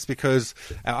Hawk is because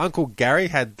our Uncle Gary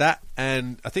had that,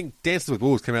 and I think Dances with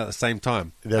Wolves came out at the same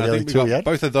time. They're And the I only think we two got we had?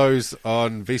 both of those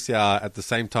on VCR at the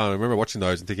same time. I remember watching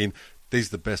those and thinking, these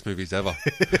are the best movies ever.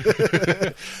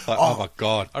 Oh my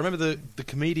God. I remember the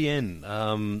comedian,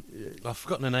 I've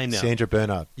forgotten her name now. Sandra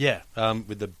Bernard, Yeah,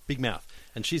 with the big mouth.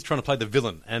 And she's trying to play the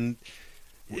villain. And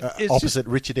it's opposite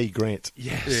Richard E. Grant.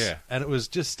 Yes. Yeah. And it was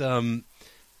just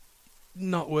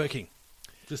not working.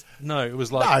 It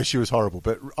was like... No, she was horrible,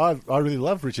 but I really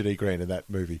love Richard E. Grant in that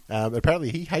movie.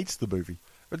 Apparently, he hates the movie.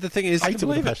 But the thing is, Hates it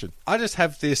with a passion. I just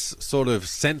have this sort of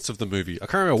sense of the movie. I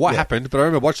can't remember what Yeah. happened, but I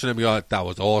remember watching it and being like, that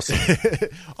was awesome.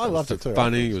 I loved it too.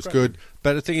 Funny, it was great. good.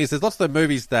 But the thing is, there's lots of the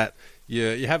movies that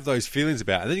you have those feelings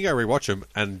about, and then you go rewatch them,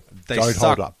 and they Don't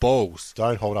suck hold up. balls.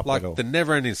 Don't hold up Like at all. the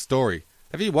never-ending story.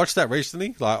 Have you watched that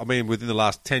recently? Within the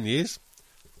last 10 years?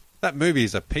 That movie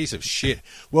is a piece of shit.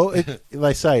 Well,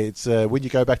 they say it's when you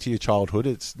go back to your childhood,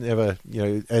 it's never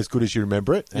as good as you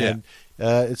remember it, and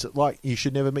it's like you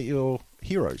should never meet your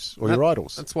heroes or your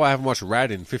idols. That's why I haven't watched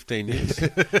Rad in 15 years.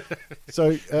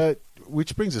 So,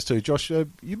 which brings us to Josh. You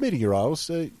meeting your idols?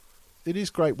 it is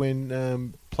great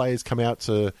when players come out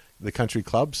to the country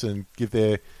clubs and give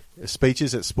their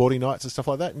speeches at sporting nights and stuff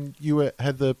like that. And you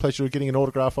had the pleasure of getting an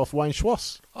autograph off Wayne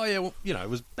Schwass. Oh, yeah, well, it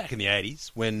was back in the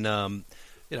 80s when,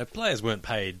 players weren't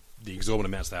paid the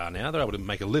exorbitant amounts they are now. They're able to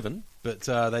make a living, but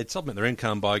they'd supplement their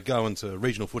income by going to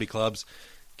regional footy clubs,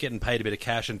 getting paid a bit of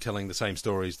cash and telling the same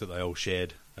stories that they all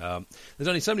shared. There's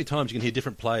only so many times you can hear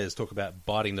different players talk about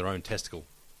biting their own testicle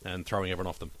and throwing everyone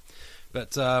off them.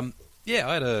 But, I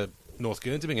had a North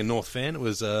Guernsey, being a North fan. It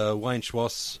was Wayne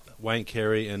Schwass, Wayne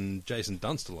Carey and Jason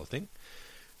Dunstall, I think.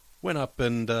 Went up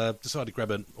and decided to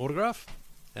grab an autograph,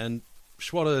 and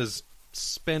Schwatters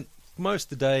spent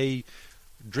most of the day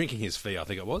drinking his fee, I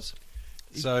think it was.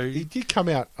 So He did come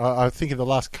out, I think, in the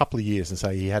last couple of years and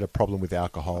say he had a problem with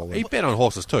alcohol. He bet on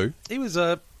horses too. He was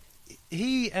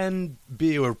he and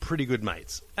beer were pretty good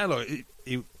mates. And look,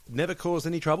 he never caused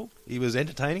any trouble. He was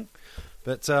entertaining.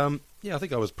 But, I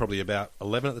think I was probably about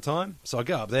 11 at the time. So I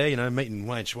go up there, meeting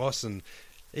Wayne Schwass, and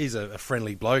he's a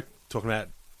friendly bloke, talking about,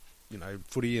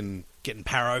 footy and getting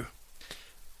paro.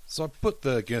 So I put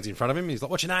the Guernsey in front of him. He's like,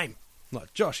 "What's your name?" I'm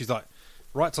like, "Josh." He's like,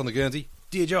 writes on the Guernsey,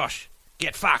 "Dear Josh,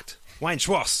 get fucked. Wayne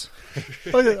Schwass."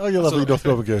 Oh, you lovely North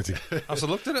Melbourne Guernsey. I sort of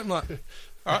looked at it, I'm like,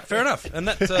 all right, fair enough. And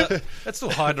that's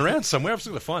still hiding around somewhere. I'm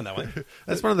still going to find that one.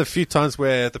 That's one of the few times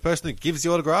where the person who gives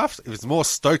the autograph was more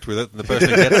stoked with it than the person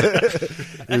who gets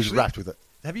it. He was wrapped with it.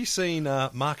 Have you seen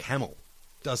Mark Hamill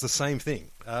does the same thing?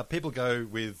 People go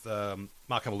with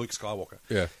Mark Hamill, Luke Skywalker.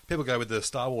 Yeah. People go with the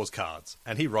Star Wars cards,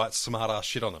 and he writes smart-ass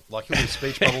shit on them. Like, he'll do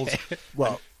speech bubbles.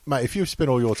 Well, mate, if you've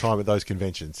spent all your time at those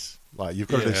conventions, like, you've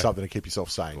got to do Yeah. something to keep yourself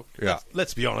sane. Yeah.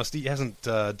 Let's be honest, he hasn't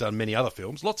done many other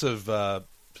films. Lots of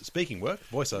speaking work,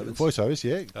 voiceovers. Voiceovers,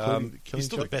 yeah. He's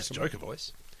still the best Joker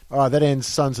voice. All right, that ends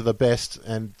Sons of the Best,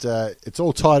 and it's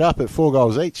all tied up at 4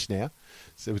 goals each now.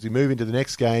 So as we move into the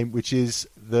next game, which is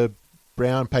the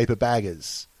Brown Paper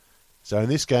Baggers. So in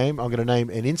this game, I'm going to name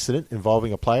an incident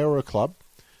involving a player or a club,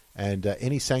 and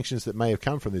any sanctions that may have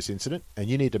come from this incident, and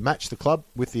you need to match the club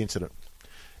with the incident.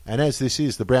 And as this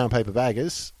is the Brown Paper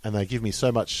Baggers, and they give me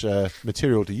so much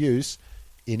material to use,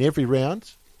 in every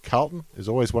round, Carlton is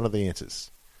always one of the answers.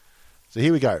 So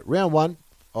here we go. Round 1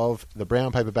 of the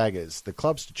Brown Paper Baggers. The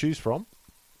clubs to choose from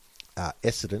are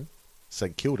Essendon,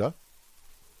 St Kilda,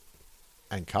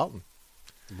 and Carlton.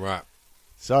 Right.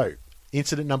 So,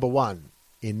 incident number 1.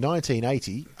 In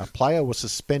 1980, a player was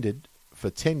suspended for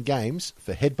 10 games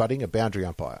for headbutting a boundary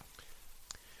umpire.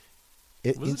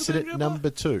 Was it a Incident boundary umpire? number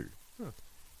 2.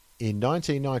 In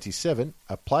 1997,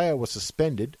 a player was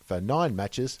suspended for 9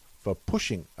 matches for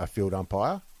pushing a field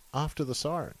umpire after the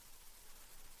siren.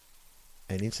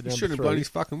 And He incident should number have 3. blown his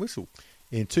fucking whistle.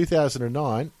 In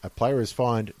 2009, a player is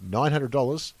fined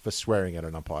 $900 for swearing at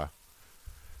an umpire.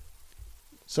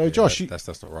 So, Josh, that's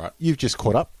not right. you've just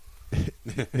caught up.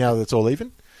 Now that's all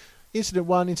even. Incident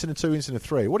 1, Incident 2, Incident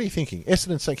 3. What are you thinking?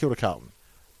 Essendon, St Kilda, Carlton.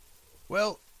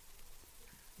 Well,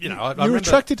 I You're remember...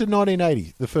 attracted to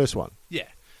 1980, the first one. Yeah.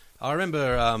 I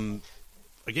remember,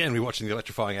 again, rewatching the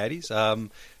electrifying 80s.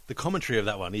 The commentary of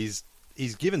that one, he's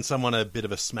given someone a bit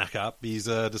of a smack up. He's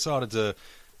decided to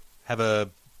have a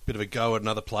bit of a go at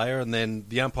another player, and then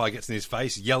the umpire gets in his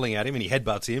face, yelling at him, and he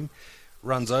headbutts him,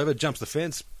 runs over, jumps the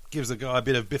fence, gives the guy a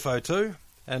bit of biffo too,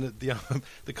 and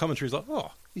the commentary is like,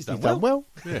 oh, he's done You've well. done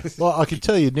well. Well, I can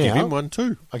tell you now. Give him one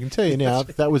too. I can tell you now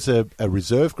that was a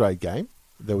reserve grade game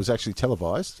that was actually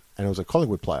televised, and it was a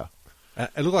Collingwood player.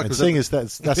 It looked like And it was seeing as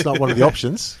that's not one of the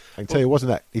options, I can tell you it wasn't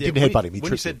that. He didn't headbutt him. He when you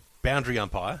tripped said him. boundary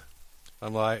umpire,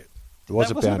 I'm like, It was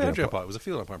that a wasn't boundary umpire. It was a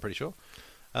field umpire, I'm pretty sure.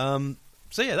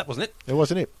 So yeah, that wasn't it. It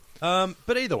wasn't it.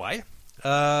 But either way,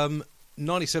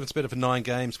 97's better for 9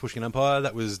 games pushing an umpire.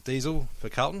 That was Diesel for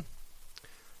Carlton.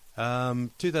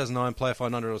 2009 player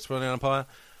fined $9 for an umpire.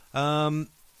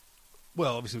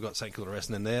 Well, obviously we've got St Kilda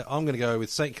Essendon there. I'm going to go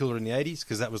with St Kilda in the 80s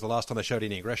because that was the last time they showed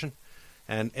any aggression,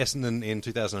 and Essendon in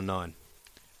 2009.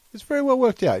 It's very well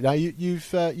worked out. Now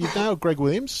you've nailed Greg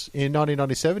Williams in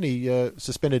 1997. He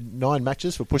suspended 9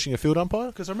 matches for pushing a field umpire.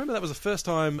 Because I remember that was the first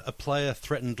time a player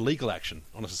threatened legal action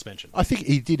on a suspension. I think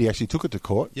he did. He actually took it to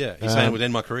court. Yeah, he's saying it would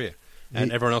end my career.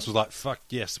 And everyone else was like, fuck,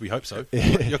 yes, we hope so.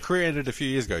 Your career ended a few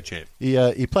years ago, champ.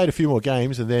 He played a few more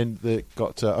games and then it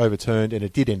got overturned, and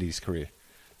it did end his career.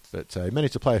 But he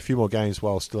managed to play a few more games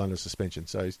while still under suspension,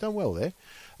 so he's done well there.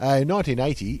 In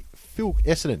 1980, Phil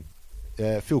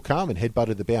Carman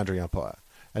headbutted the boundary umpire,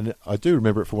 and I do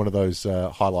remember it from one of those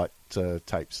highlight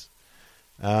tapes.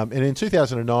 And in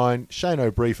 2009, Shane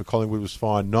O'Brien for Collingwood was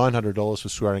fined $900 for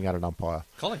swearing at an umpire.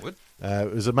 Collingwood?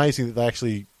 It was amazing that they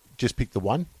actually just picked the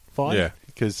one fine. Yeah.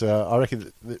 Because I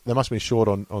reckon they must have been short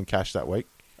on cash that week.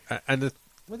 And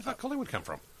Where the fuck Collingwood come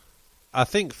from? I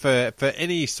think for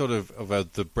any sort of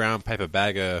the brown paper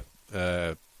bagger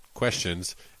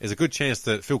questions, there's a good chance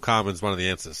that Phil Carman's one of the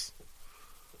answers.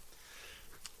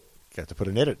 Got to put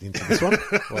an edit into this one.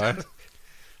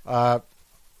 Why?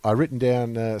 I written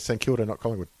down St Kilda, not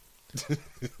Collingwood.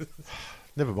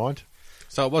 Never mind.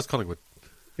 So it was Collingwood.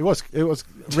 It was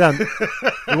round.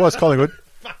 It was Collingwood.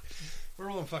 We're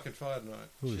all on fucking fire tonight.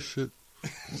 Holy shit.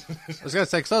 I was going to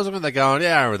say, because I was looking at that going,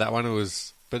 yeah, I remember that one. It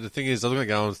was, but the thing is, I was looking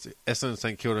at going, Essendon,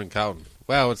 St Kilda and Carlton.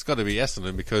 Well, it's got to be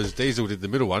Essendon because Diesel did the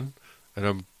middle one, and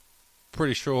I'm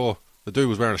pretty sure the dude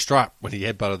was wearing a stripe when he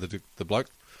headbutted the bloke.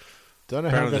 Don't know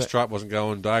how Apparently the stripe wasn't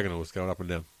going diagonal, it was going up and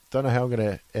down. Don't know how I'm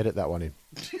going to edit that one in.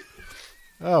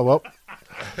 Oh well.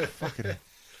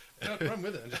 No, run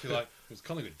with it and just be like, it was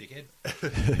Collingwood,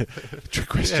 dickhead. Trick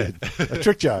question. A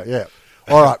trick jar, yeah.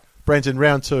 All right, Brenton,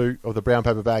 round 2 of the Brown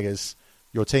Paper Baggers.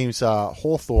 Your teams are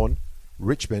Hawthorn,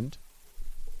 Richmond,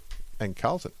 and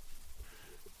Carlton.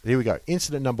 Here we go.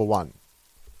 Incident number 1.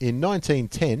 In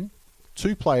 1910,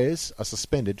 2 players are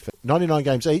suspended for 99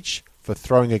 games each for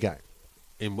throwing a game.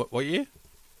 In what year?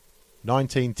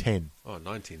 1910. Oh,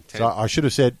 1910. So I should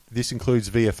have said this includes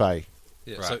VFA.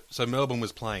 Yeah, Right. so Melbourne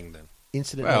was playing then.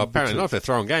 Incident Well, number apparently 2. not if they're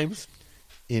throwing games.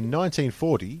 In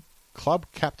 1940, club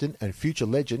captain and future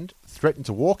legend threatened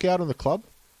to walk out on the club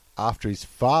after his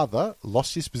father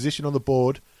lost his position on the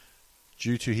board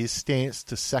due to his stance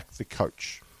to sack the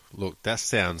coach. Look, that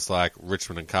sounds like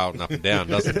Richmond and Carlton up and down,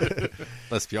 doesn't it?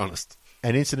 Let's be honest.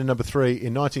 And incident number 3,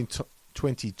 in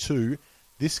 1922,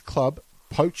 this club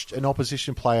poached an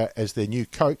opposition player as their new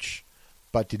coach,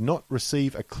 but did not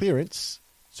receive a clearance,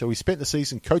 so he spent the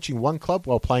season coaching one club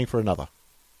while playing for another.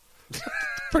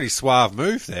 Pretty suave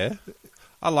move there.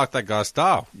 I like that guy's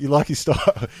style. You like his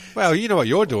style? Well, you know what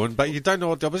you're doing, but you don't know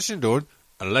what the opposition doing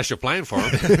unless you're playing for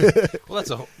them.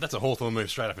 Well, that's a Hawthorn move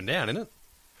straight up and down, isn't it?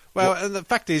 Well, and the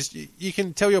fact is, you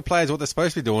can tell your players what they're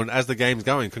supposed to be doing as the game's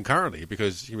going concurrently,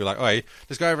 because you'll be like, hey,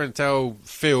 just go over and tell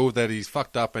Phil that he's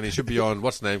fucked up and he should be on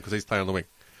what's name because he's playing on the wing.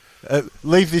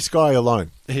 Leave this guy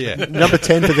alone. Yeah. Number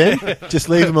 10 for them, just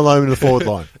leave him alone in the forward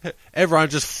line. Everyone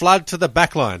just flood to the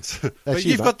back lines. But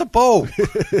you, you've mate. got the ball.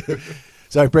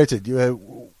 So, Brenton,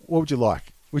 what would you like?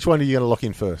 Which one are you going to lock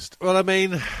in first? Well, I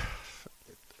mean,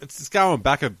 it's going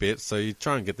back a bit, so you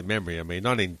try and get the memory. I mean,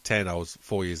 1910, I was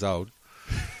 4 years old.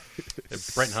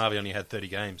 Brent Harvey only had 30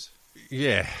 games.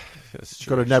 Yeah. That's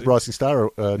true, Got a NAB actually. Rising Star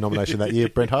nomination that year,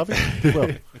 Brent Harvey.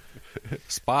 Well,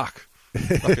 Spark.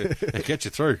 It gets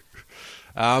you through.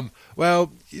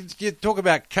 Well, you talk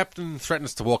about captain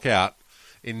threatens to walk out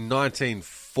in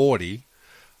 1940.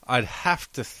 I'd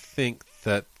have to think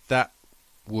that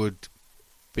would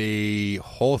be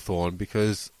Hawthorn,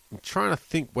 because I'm trying to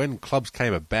think when clubs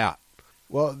came about.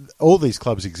 well, all these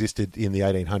clubs existed in the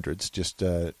 1800s, just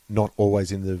not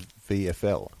always in the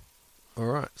VFL. All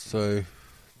right, so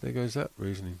there goes that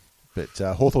reasoning. But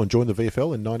Hawthorn joined the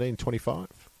VFL in 1925.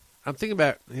 I'm thinking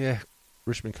about,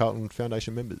 Richmond Carlton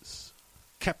Foundation members.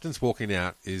 captains walking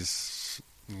out is...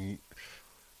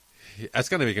 It's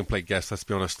going to be a complete guess, let's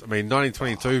be honest. I mean,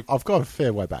 1922, I've got a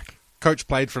fair way back. coach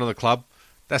played for another club.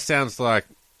 That sounds like,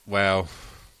 well,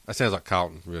 that sounds like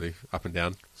Carlton, really, up and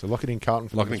down. So lock it in Carlton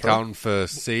for Locking number in 3. Carlton for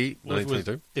C, Well, if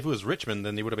 1922. it was Richmond,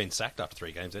 then he would have been sacked after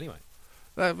 3 games anyway.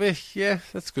 Yeah,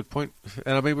 that's a good point.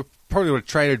 And I mean, we probably would have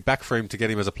traded back for him to get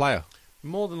him as a player.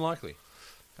 More than likely.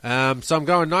 So I'm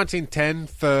going 1910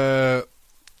 for...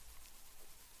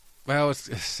 Well,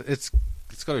 it's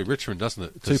got to be Richmond, doesn't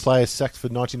it? 2 players sacked for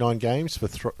 99 games for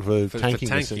tanking,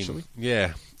 for essentially.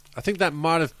 Yeah. I think that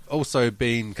might have also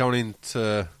been going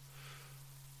into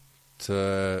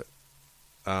trying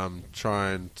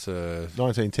to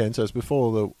 1910, so it's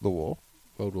before the war.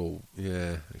 World War.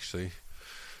 Yeah, actually,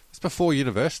 it's before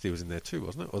university was in there too,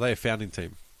 wasn't it? Or they a founding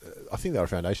team, I think they were a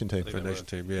foundation team. foundation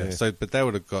team. Yeah. Yeah. So, but they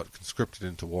would have got conscripted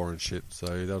into war and shit. So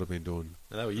they would have been doing.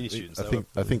 And they were uni students. I They think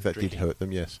were that drinking. did hurt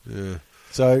them, yes. Yeah.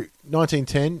 So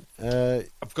 1910,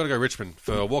 I've got to go Richmond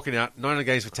for walking out. 9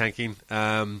 games for tanking.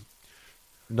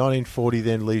 1940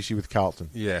 then leaves you with Carlton.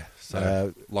 Yeah.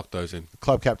 So lock those in.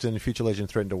 Club captain, future legend,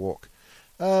 threatened to walk.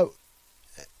 I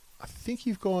think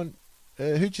you've gone...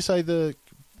 who'd you say the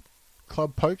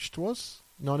club poached was?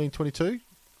 1922?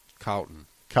 Carlton.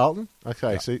 Carlton?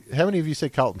 Okay, so how many of you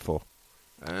said Carlton for?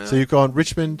 Uh, So you've gone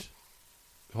Richmond,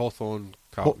 Hawthorn.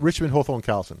 Carlton. Richmond, Hawthorn,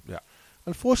 Carlton. Yeah.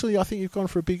 Unfortunately, I think you've gone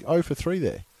for a big 0 for 3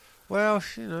 there. Well,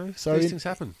 So these in- things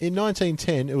happen. In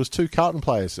 1910, it was 2 Carlton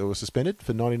players that were suspended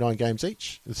for 99 games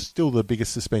each. It's still the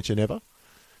biggest suspension ever,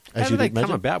 How as did you'd they imagine.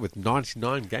 come about with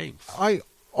 99 games? I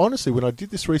honestly, when I did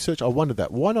this research, I wondered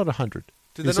that. Why not 100?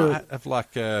 Did they not have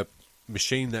like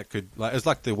machine that could, like, it was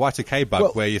like the Y2K bug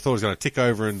Well, where you thought it was going to tick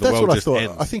over and the That's world what I just thought.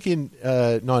 ends. I think in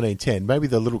 1910, maybe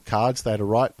the little cards they had to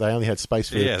write, they only had space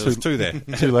for Yeah, there was two there.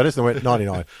 two letters, and they went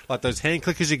 99. Like those hand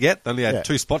clickers you get, they only had Yeah.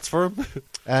 2 spots for them.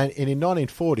 And in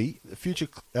 1940, the future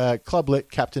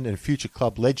captain and future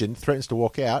club legend threatens to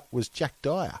walk out was Jack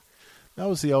Dyer. That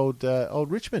was the old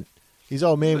Richmond. His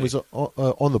old man was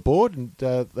on the board, and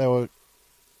they were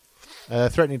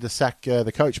threatening to sack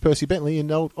the coach, Percy Bentley, and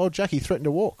old Jackie threatened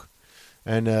to walk.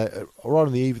 And right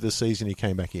on the eve of the season, he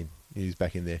came back in. He was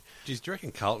back in there. Geez, do you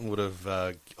reckon Carlton would have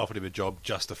offered him a job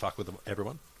just to fuck with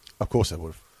everyone? Of course they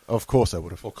would have. Of course they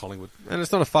would have. Or Collingwood? And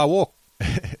it's not a far walk.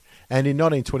 And in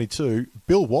 1922,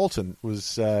 Bill Walton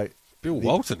was Bill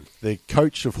Walton. the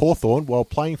coach of Hawthorn while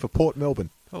playing for Port Melbourne.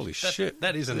 Holy shit.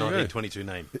 That is a There you go. 1922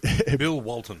 name. Bill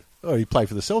Walton. Oh, he played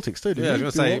for the Celtics too, didn't Yeah, I he?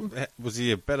 was Bill going to Walton? say, was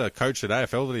he a better coach at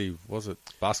AFL than he was at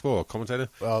basketball or commentator?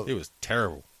 Well- he was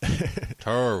terrible.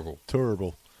 Terrible.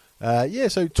 Terrible. Yeah,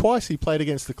 so twice he played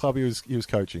against the club he was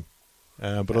coaching.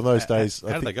 But on those days,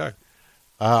 How did they go?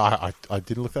 I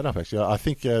didn't look that up actually. I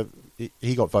think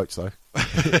he got votes though.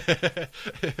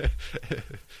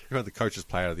 He won the coach's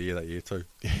player of the year that year too.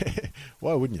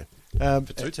 Why wouldn't you?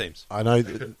 For 2 teams. I know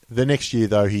the next year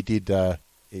though he did.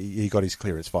 He got his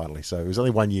clearance finally. So it was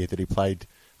only 1 year that he played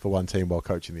for one team while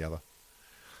coaching the other.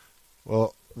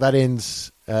 Well, that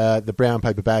ends the brown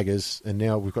paper baggers, and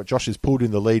now we've got Josh has pulled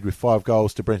in the lead with 5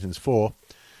 goals to Brenton's 4.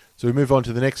 So we move on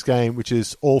to the next game, which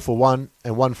is all for one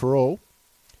and one for all.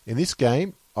 In this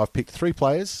game, I've picked 3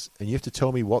 players, and you have to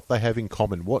tell me what they have in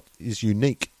common. What is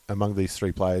unique among these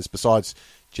 3 players, besides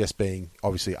just being,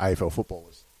 obviously, AFL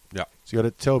footballers? Yeah. So you've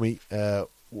got to tell me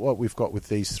what we've got with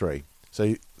these 3.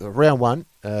 So round 1,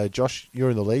 Josh, you're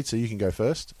in the lead, so you can go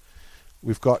first.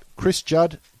 We've got Chris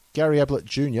Judd, Gary Ablett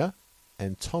Jr.,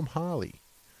 and Tom Harley.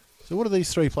 So what have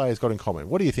these 3 players got in common?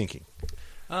 What are you thinking?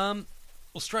 Well,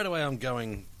 straight away I'm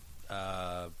going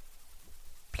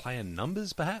player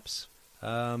numbers, perhaps.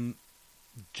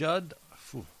 Judd,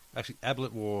 actually,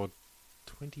 Ablett wore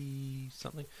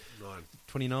 20-something.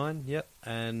 29, yep.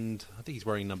 And I think he's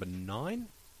wearing number 9.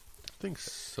 I think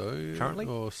so. Currently?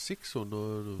 Or 6 or 9.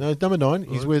 Or... No, number 9.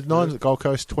 He's with 9 at the Gold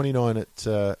Coast, 29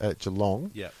 at Geelong.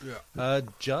 Yeah. Yeah.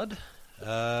 Judd,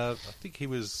 I think he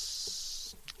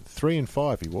was 3 and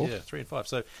 5 he wore. 3 and 5.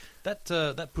 So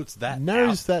that puts that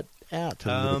Narrows out. that out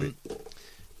a little bit.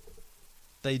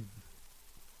 They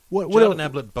What Judd else? and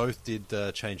Ablett both did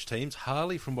change teams.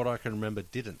 Harley, from what I can remember,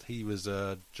 didn't. He was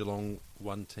a Geelong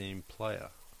one-team player,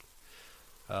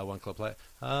 one club player.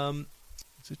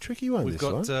 It's a tricky one, We've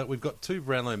this one. got we've got 2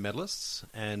 Brownlow medalists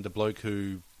and a bloke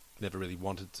who never really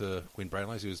wanted to win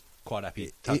Brownlows. He was quite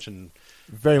happy touching,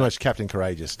 Very much Captain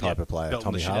Courageous type yeah, of player, belting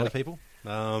Tommy the shit Harley. out of people.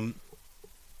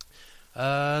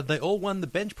 They all won the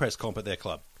bench press comp at their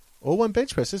club. All one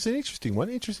bench press. It's an interesting one.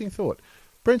 Interesting thought.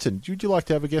 Brenton, would you like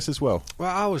to have a guess as well?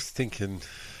 Well, I was thinking,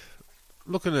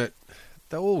 looking at,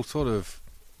 they all would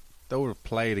have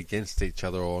played against each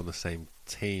other or on the same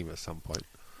team at some point.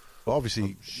 Well,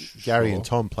 obviously, Gary sure. and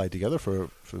Tom played together for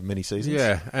many seasons.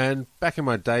 Yeah, and back in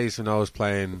my days when I was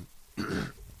playing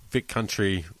Vic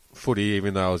Country footy,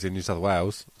 even though I was in New South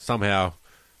Wales, somehow,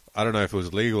 I don't know if it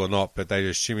was legal or not, but they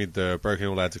just shimmied the Broken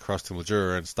Hill lads across to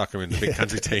Mildura and stuck them in the Vic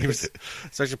Country teams.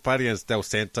 So I actually played against Del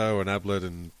Santo and Ablett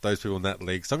and those people in that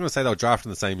league. So I'm going to say they were drafted in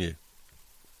the same year.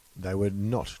 They were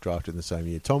not drafted in the same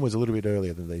year. Tom was a little bit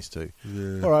earlier than these 2.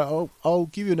 Yeah. All right, I'll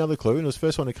give you another clue, and it was the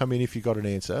first one to come in if you got an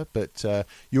answer. But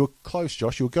you were close,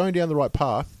 Josh. You were going down the right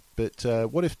path. But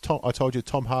what if I told you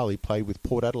Tom Harley played with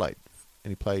Port Adelaide,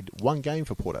 and he played 1 game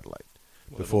for Port Adelaide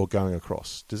before going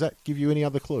across? Does that give you any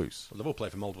other clues? Well, they've all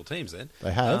played for multiple teams then.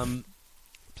 They have.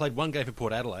 Played 1 game for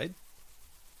Port Adelaide.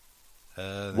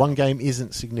 1 game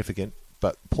isn't significant,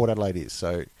 but Port Adelaide is.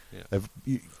 So Yeah.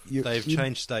 They've you-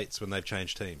 changed states when they've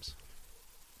changed teams.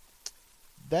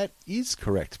 That is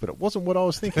correct, but it wasn't what I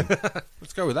was thinking.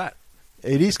 Let's go with that.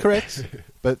 It is correct,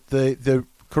 but the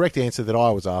correct answer that I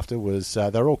was after was they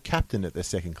were all captain at their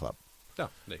second club. Oh,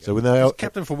 there you So go. when they He's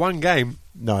captain for 1 game.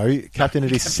 no captain at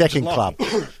his second Geelong.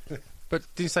 club. But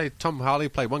did you say Tom Harley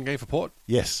played 1 game for Port?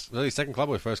 Yes, Was that his second club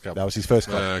or his first club? that was his first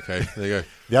club. Okay, there you go.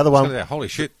 The other I was one, gonna say, holy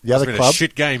shit. the other Must've been club- a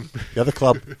shit game. the other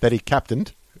club that he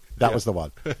captained, that was the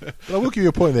one. But I will give you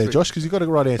a point there, Josh, because you got a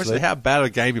right answer Especially there. how bad a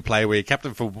game you play where you're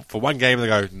captain for 1 game and they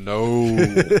go, no.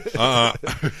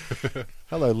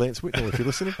 Hello, Lance Whitnell, if you're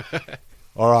listening.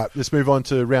 All right, let's move on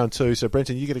to round 2. So,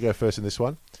 Brenton, you're going to go first in this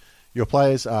one. Your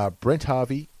players are Brent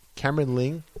Harvey, Cameron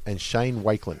Ling, and Shane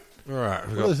Wakelin. All right.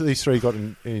 What have these 3 got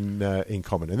in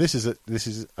common? And this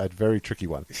is a very tricky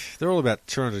one. They're all about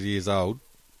 200 years old.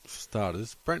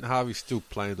 starters. Brent Harvey's still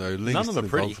playing, though. Ling's None of them are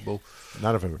still pretty. involvable.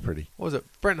 None of them are pretty. What was it?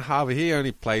 Brent Harvey, he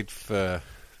only played for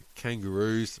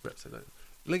Kangaroos.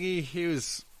 Lingy, he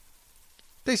was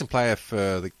a decent player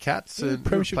for the Cats. Yeah, and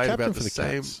premiership played captain about for the the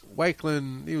same. Cats.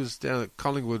 Wakeland, he was down at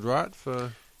Collingwood, right?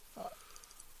 For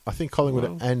I think Collingwood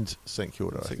Well, and St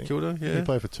Kilda. I St think. Kilda, yeah. He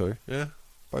played for two. Yeah,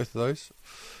 both of those.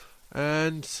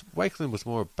 And Wakeland was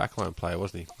more a backline player,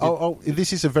 wasn't he?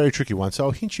 This is a very tricky one, so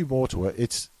I'll hint you more to it.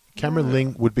 It's Cameron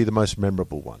Ling would be the most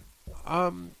memorable one.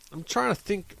 I'm trying to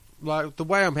think. Like the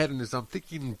way I'm heading is, I'm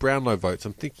thinking Brownlow votes.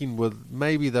 I'm thinking, well,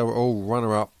 maybe they were all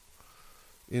runner-up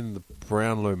in the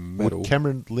Brownlow medal. Would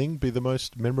Cameron Ling be the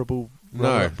most memorable? No,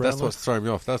 runner-up that's Brownlow? what's throwing me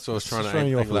off. That's what I was trying to throwing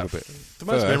you off angle a that little bit. The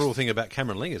most first. memorable thing about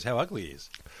Cameron Ling is how ugly he is.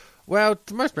 Well,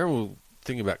 the most memorable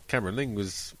thing about Cameron Ling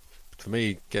was, for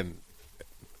me, getting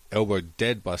elbowed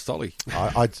dead by Solly.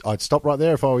 I'd stop right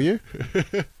there if I were you.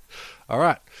 All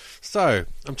right. So,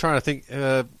 I'm trying to think,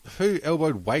 who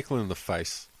elbowed Wakeland in the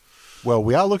face? Well,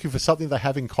 we are looking for something they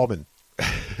have in common.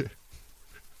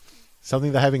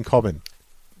 Something they have in common.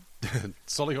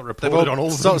 Solly got reported on all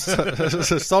of them.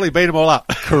 So Solly beat them all up.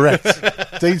 Correct.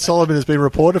 Dean Solomon has been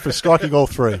reported for striking all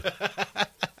three.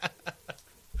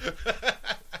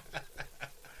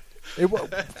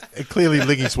 Clearly,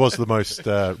 Liggy's was the most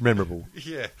memorable.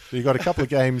 Yeah. You got a couple of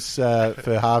games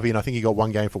for Harvey, and I think he got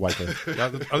one game for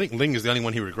Wakeland. I think Ling is the only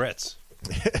one he regrets.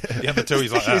 The other two,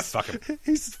 he's like, fuck him.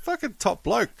 He's a fucking top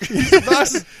bloke. He's the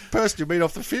nicest person you meet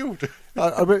off the field.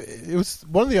 It was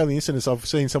one of the only incidents I've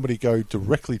seen somebody go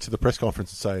directly to the press conference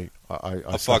and say,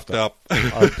 I fucked up.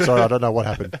 I'm sorry, I don't know what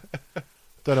happened.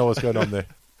 Don't know what's going on there.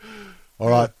 All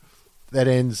right. That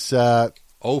ends...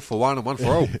 All for one and one for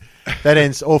all. that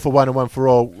ends all for one and one for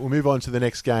all. We'll move on to the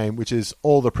next game, which is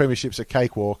all the premierships at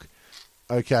Cakewalk.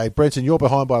 Okay, Brenton, you're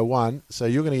behind by one, so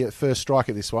you're going to get first strike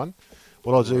at this one.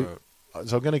 What I'll do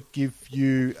is I'm going to give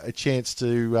you a chance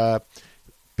to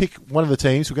pick one of the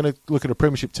teams. We're going to look at a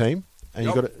premiership team, and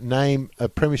you've got to name a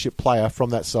premiership player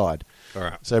from that side. All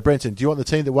right. So, Brenton, do you want the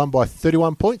team that won by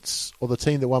 31 points or the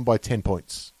team that won by 10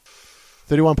 points?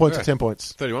 31 points or 10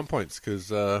 points? 31 points,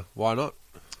 because why not?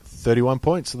 31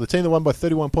 points. So the team that won by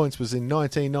 31 points was in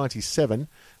 1997,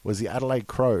 was the Adelaide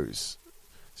Crows.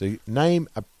 So name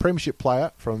a premiership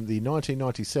player from the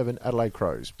 1997 Adelaide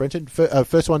Crows. Brenton,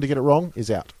 first one to get it wrong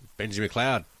is out. Benji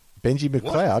McLeod. Benji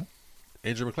McLeod?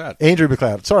 Andrew McLeod. Andrew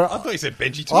McLeod. Sorry. I thought you said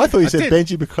Benji too. I thought you I said did.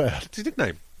 Benji McLeod. It's his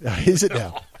nickname. Is it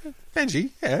now? Benji.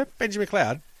 Yeah, Benji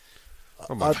McLeod.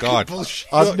 Oh, my God.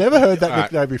 I've never heard that All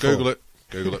right, nickname before.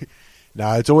 Google it.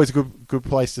 No, it's always a good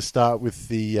place to start with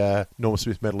the Norman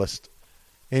Smith medalist.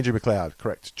 Andrew McLeod,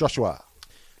 correct. Joshua.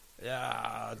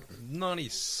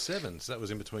 97, so that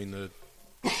was in between the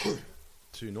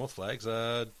two North Flags.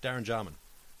 Darren Jarman.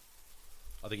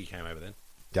 I think he came over then.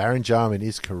 Darren Jarman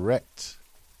is correct.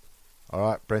 All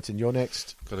right, Brenton, you're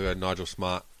next. Got to go Nigel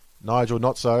Smart. Nigel,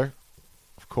 not so.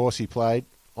 Of course, he played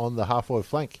on the half-forward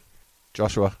flank.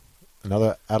 Joshua,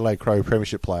 another Adelaide Crow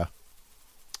premiership player.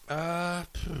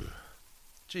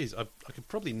 Geez, I could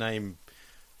probably name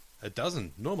a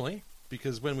dozen normally,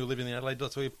 because when we lived in the Adelaide,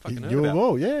 that's all you fucking You heard knew them about.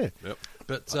 all, yeah. Yep.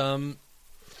 But,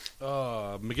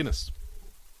 McGuinness.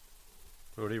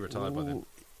 Already retired by then. Ooh,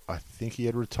 I think he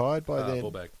had retired by then.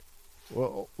 Fullback.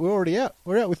 Well, we're already out.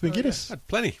 We're out with McGuinness. Had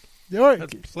plenty. All right,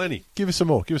 Had plenty. give us some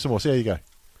more. See how you go.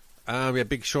 We had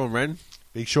Big Sean Wren.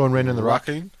 Big Sean Wren in the ruck.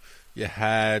 Rucking. You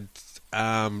had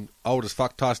old as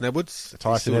fuck Tyson Edwards.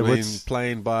 Tyson He's still Edwards. been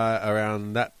playing by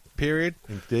around that period.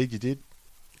 Indeed, you did.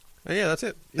 And yeah, that's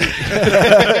it.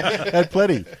 Had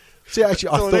plenty. See, actually,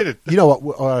 I all I thought, needed. you know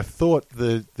what? I thought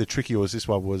the tricky was this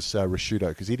one was Rashudo,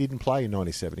 because he didn't play in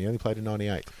 97. He only played in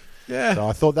 98. Yeah. So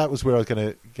I thought that was where I was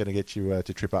going to get you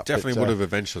to trip up. Definitely But, would have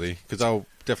eventually, because I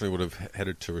definitely would have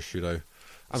headed to Rashudo.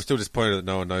 I'm still disappointed that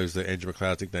no one knows that Andrew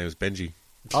McLeod's nickname is Benji.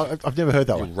 I've never heard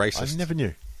that You one. racist. I never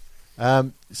knew.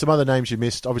 Some other names you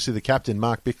missed. Obviously, the captain,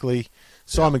 Mark Bickley,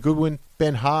 Simon Goodwin,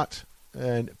 Ben Hart,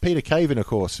 and Peter Caven, of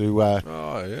course, who Oh,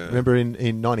 yeah. remember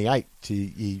in 98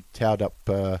 he towed up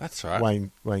That's right.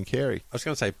 Wayne Carey. I was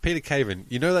going to say, Peter Caven,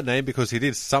 you know that name because he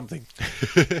did something.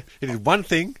 He did one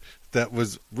thing that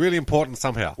was really important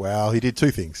somehow. Well, he did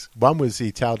two things. One was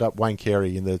he towed up Wayne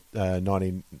Carey in the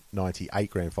 1998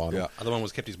 grand final. Yeah. Other one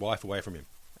was kept his wife away from him.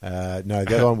 No,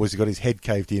 the other one was he got his head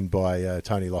caved in by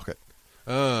Tony Lockett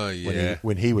Oh, yeah.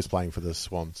 when he was playing for the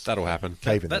Swans. That'll happen.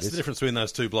 Caven, That's that the is. difference between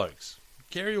those two blokes.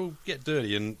 Carey will get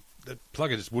dirty, and the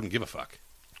Plugger just wouldn't give a fuck.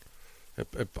 I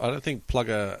don't think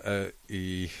Plugger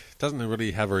he doesn't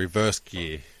really have a reverse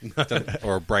gear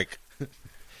or a brake. Well,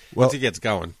 Once he gets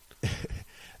going.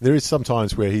 There is some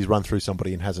times where he's run through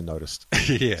somebody and hasn't noticed.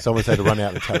 Yeah. Someone's had to run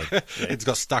out and tell him. It's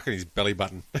got stuck in his belly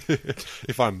button.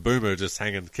 If I'm Boomer, just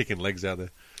hanging, kicking legs out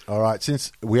there. All right,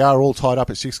 since we are all tied up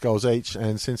at 6 goals each,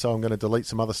 and since I'm going to delete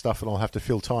some other stuff and I'll have to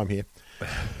fill time here,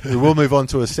 we will move on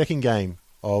to a second game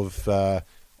of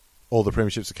all the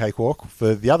premierships of Cakewalk.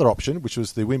 For the other option, which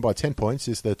was the win by 10 points,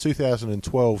 is the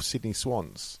 2012 Sydney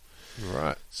Swans.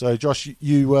 Right. So, Josh,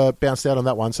 you bounced out on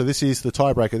that one. So this is the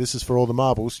tiebreaker. This is for all the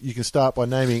marbles. You can start by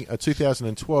naming a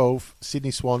 2012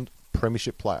 Sydney Swan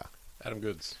premiership player. Adam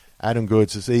Goods. Adam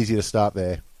Goods. It's easy to start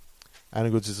there.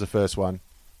 Adam Goods is the first one.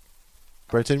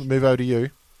 Brenton, move over to you.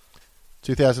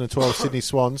 2012 Sydney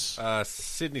Swans.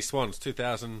 Sydney Swans,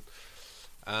 2000.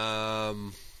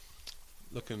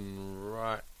 Looking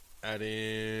right at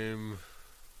him.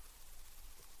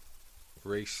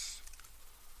 Reese.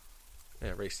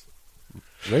 Yeah, Reese.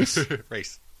 Reese?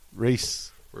 Reese.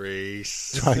 Reese.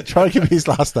 Reese. Try to give me his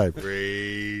last name.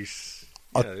 Reese.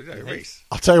 I'll- Yeah, Reese.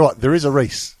 I'll tell you what, there is a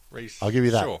Reese. Reese. I'll give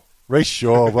you that. Sure. Reese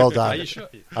Shaw, well done. Are you sure?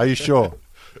 Are you sure?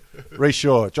 Reese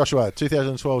Shaw. Joshua,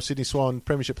 2012 Sydney Swan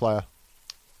premiership player.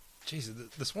 Jeez,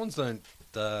 the Swans don't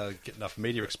get enough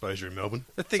media exposure in Melbourne.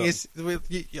 The thing is,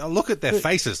 I look at their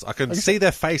faces. I can see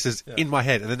their faces in my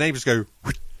head, and the names go.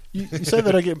 You say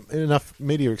they don't get enough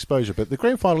media exposure, but the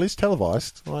grand final is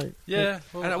televised. Like, Yeah,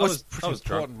 well, And it I was I pretty was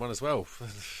drunk. important one as well.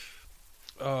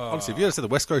 Honestly, if you ever said the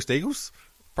West Coast Eagles,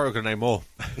 probably could name more.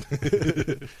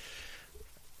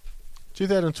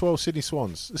 2012 Sydney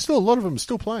Swans. There's still a lot of them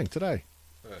still playing today.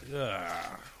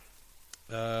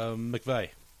 McVeigh.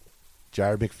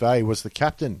 Jared McVeigh was the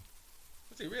captain.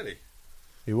 Was he really?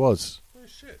 He was. Oh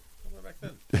shit! I went back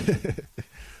then.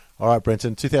 All right,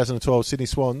 Brenton. 2012 Sydney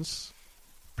Swans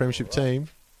premiership team.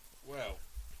 Wow.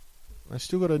 They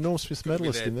still got a Norm Smith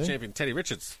medalist in there. Champion Teddy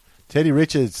Richards. Teddy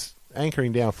Richards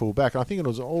anchoring down full back. I think it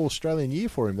was an All-Australian year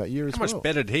for him that year as How well. much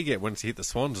better did he get once he hit the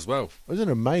Swans as well? Wasn't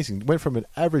it amazing? Went from an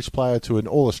average player to an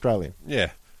All-Australian.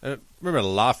 Yeah. I remember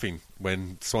laughing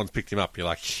when Swans picked him up. You're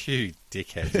like, you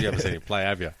dickhead. You haven't seen him play,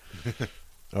 have you?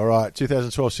 All right,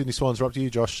 2012 Sydney Swans are up to you,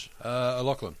 Josh.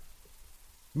 Lachlan.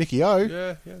 Mickey O.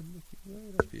 Yeah.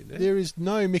 There is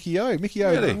no Mickey O. Mickey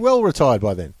O Really? well retired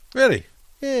by then. Really?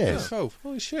 Yes. 12.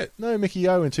 Holy shit. No Mickey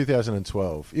O in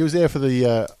 2012. He was there for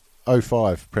the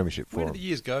 05 premiership for Where him. did the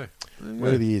years go?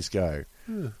 Where do the years go?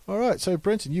 All right, so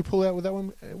Brenton, you pull out with that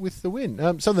one with the win.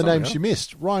 Some of the names you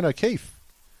missed: Ryan O'Keefe,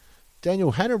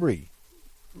 Daniel Hanbury,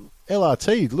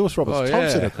 LRT, Lewis Roberts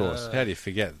Thompson, of course, How do you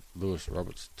forget Lewis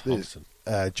Roberts Thompson?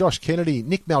 Josh Kennedy,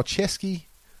 Nick Malcheski,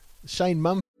 Shane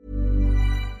Mum.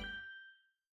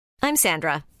 I'm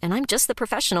Sandra, and I'm just the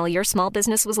professional your small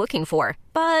business was looking for.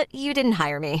 But you didn't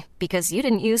hire me because you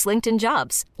didn't use LinkedIn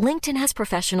Jobs. LinkedIn has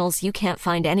professionals you can't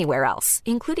find anywhere else,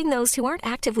 including those who aren't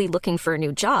actively looking for a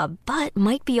new job, but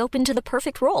might be open to the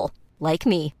perfect role, like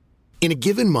me. In a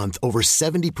given month, over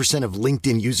 70% of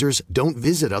LinkedIn users don't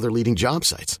visit other leading job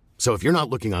sites. So if you're not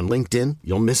looking on LinkedIn,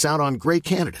 you'll miss out on great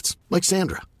candidates like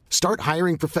Sandra. Start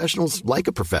hiring professionals like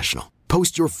a professional.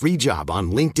 Post your free job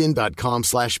on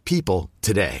linkedin.com/people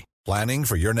today. Planning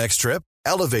for your next trip?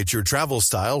 Elevate your travel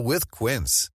style with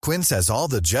Quince. Quince has all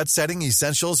the jet-setting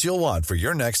essentials you'll want for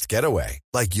your next getaway,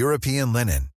 like European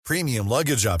linen, premium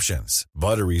luggage options,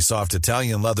 buttery soft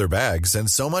Italian leather bags, and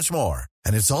so much more.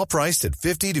 And it's all priced at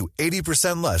 50 to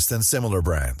 80% less than similar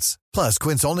brands. Plus,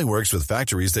 Quince only works with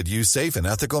factories that use safe and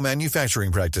ethical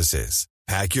manufacturing practices.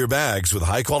 Pack your bags with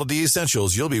high-quality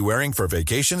essentials you'll be wearing for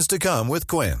vacations to come with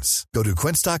Quince. Go to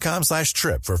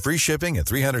quince.com/trip for free shipping and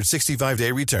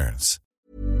 365-day returns.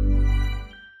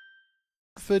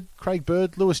 Craig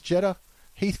Bird, Lewis Jetta,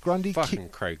 Heath Grundy, Fucking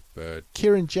Craig Bird.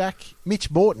 Kieran Jack, Mitch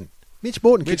Morton. Mitch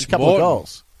Morton kicked Mitch a couple Morton. of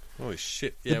goals. Holy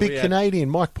shit. The Yeah, big we had Canadian,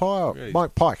 Mike Pyle. Really?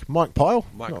 Mike Pike. Mike Pyle?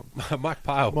 Mike, No. Mike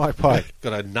Pyle. Mike Pike.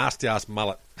 Got a nasty-ass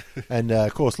mullet. And,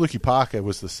 of course, Lukey Parker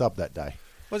was the sub that day.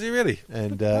 Was he really?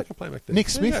 And Good play back then. Nick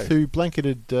There Smith, you go. who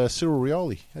blanketed Cyril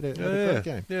Rioli, had a great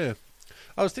game. Yeah.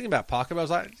 I was thinking about Parker, but I was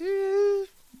like,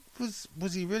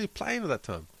 was he really playing at that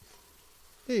time?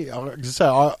 Yeah, I was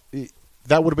gonna say,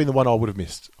 that would have been the one I would have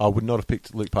missed. I would not have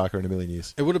picked Luke Parker in a million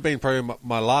years. It would have been probably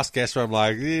my last guess where I'm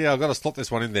like, I've got to slot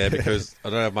this one in there because I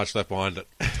don't have much left behind it.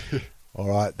 All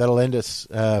right, that'll end us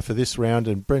for this round.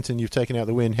 And Brenton, you've taken out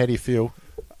the win. How do you feel?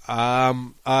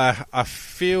 I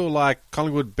feel like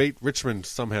Collingwood beat Richmond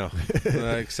somehow.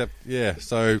 Except,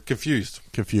 so confused.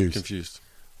 Confused.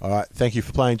 All right, thank you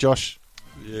for playing, Josh.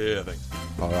 Yeah, thanks.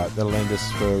 All right, that'll end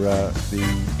us for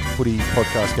the Footy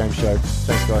Podcast Game Show.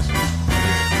 Thanks, guys.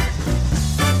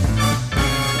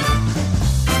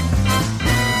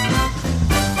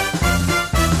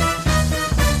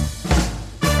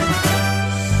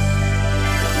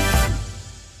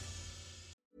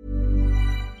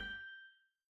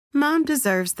 Mom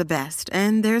deserves the best,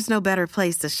 and there's no better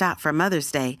place to shop for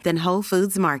Mother's Day than Whole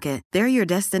Foods Market. They're your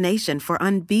destination for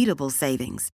unbeatable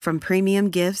savings, from premium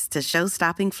gifts to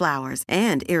show-stopping flowers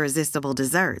and irresistible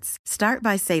desserts. Start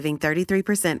by saving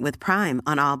 33% with Prime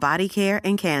on all body care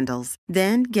and candles.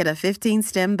 Then get a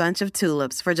 15-stem bunch of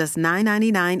tulips for just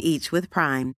 $9.99 each with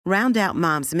Prime. Round out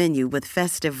Mom's menu with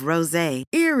festive rosé,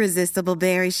 irresistible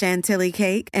berry chantilly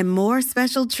cake, and more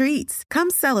special treats.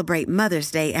 Come celebrate Mother's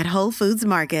Day at Whole Foods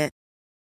Market.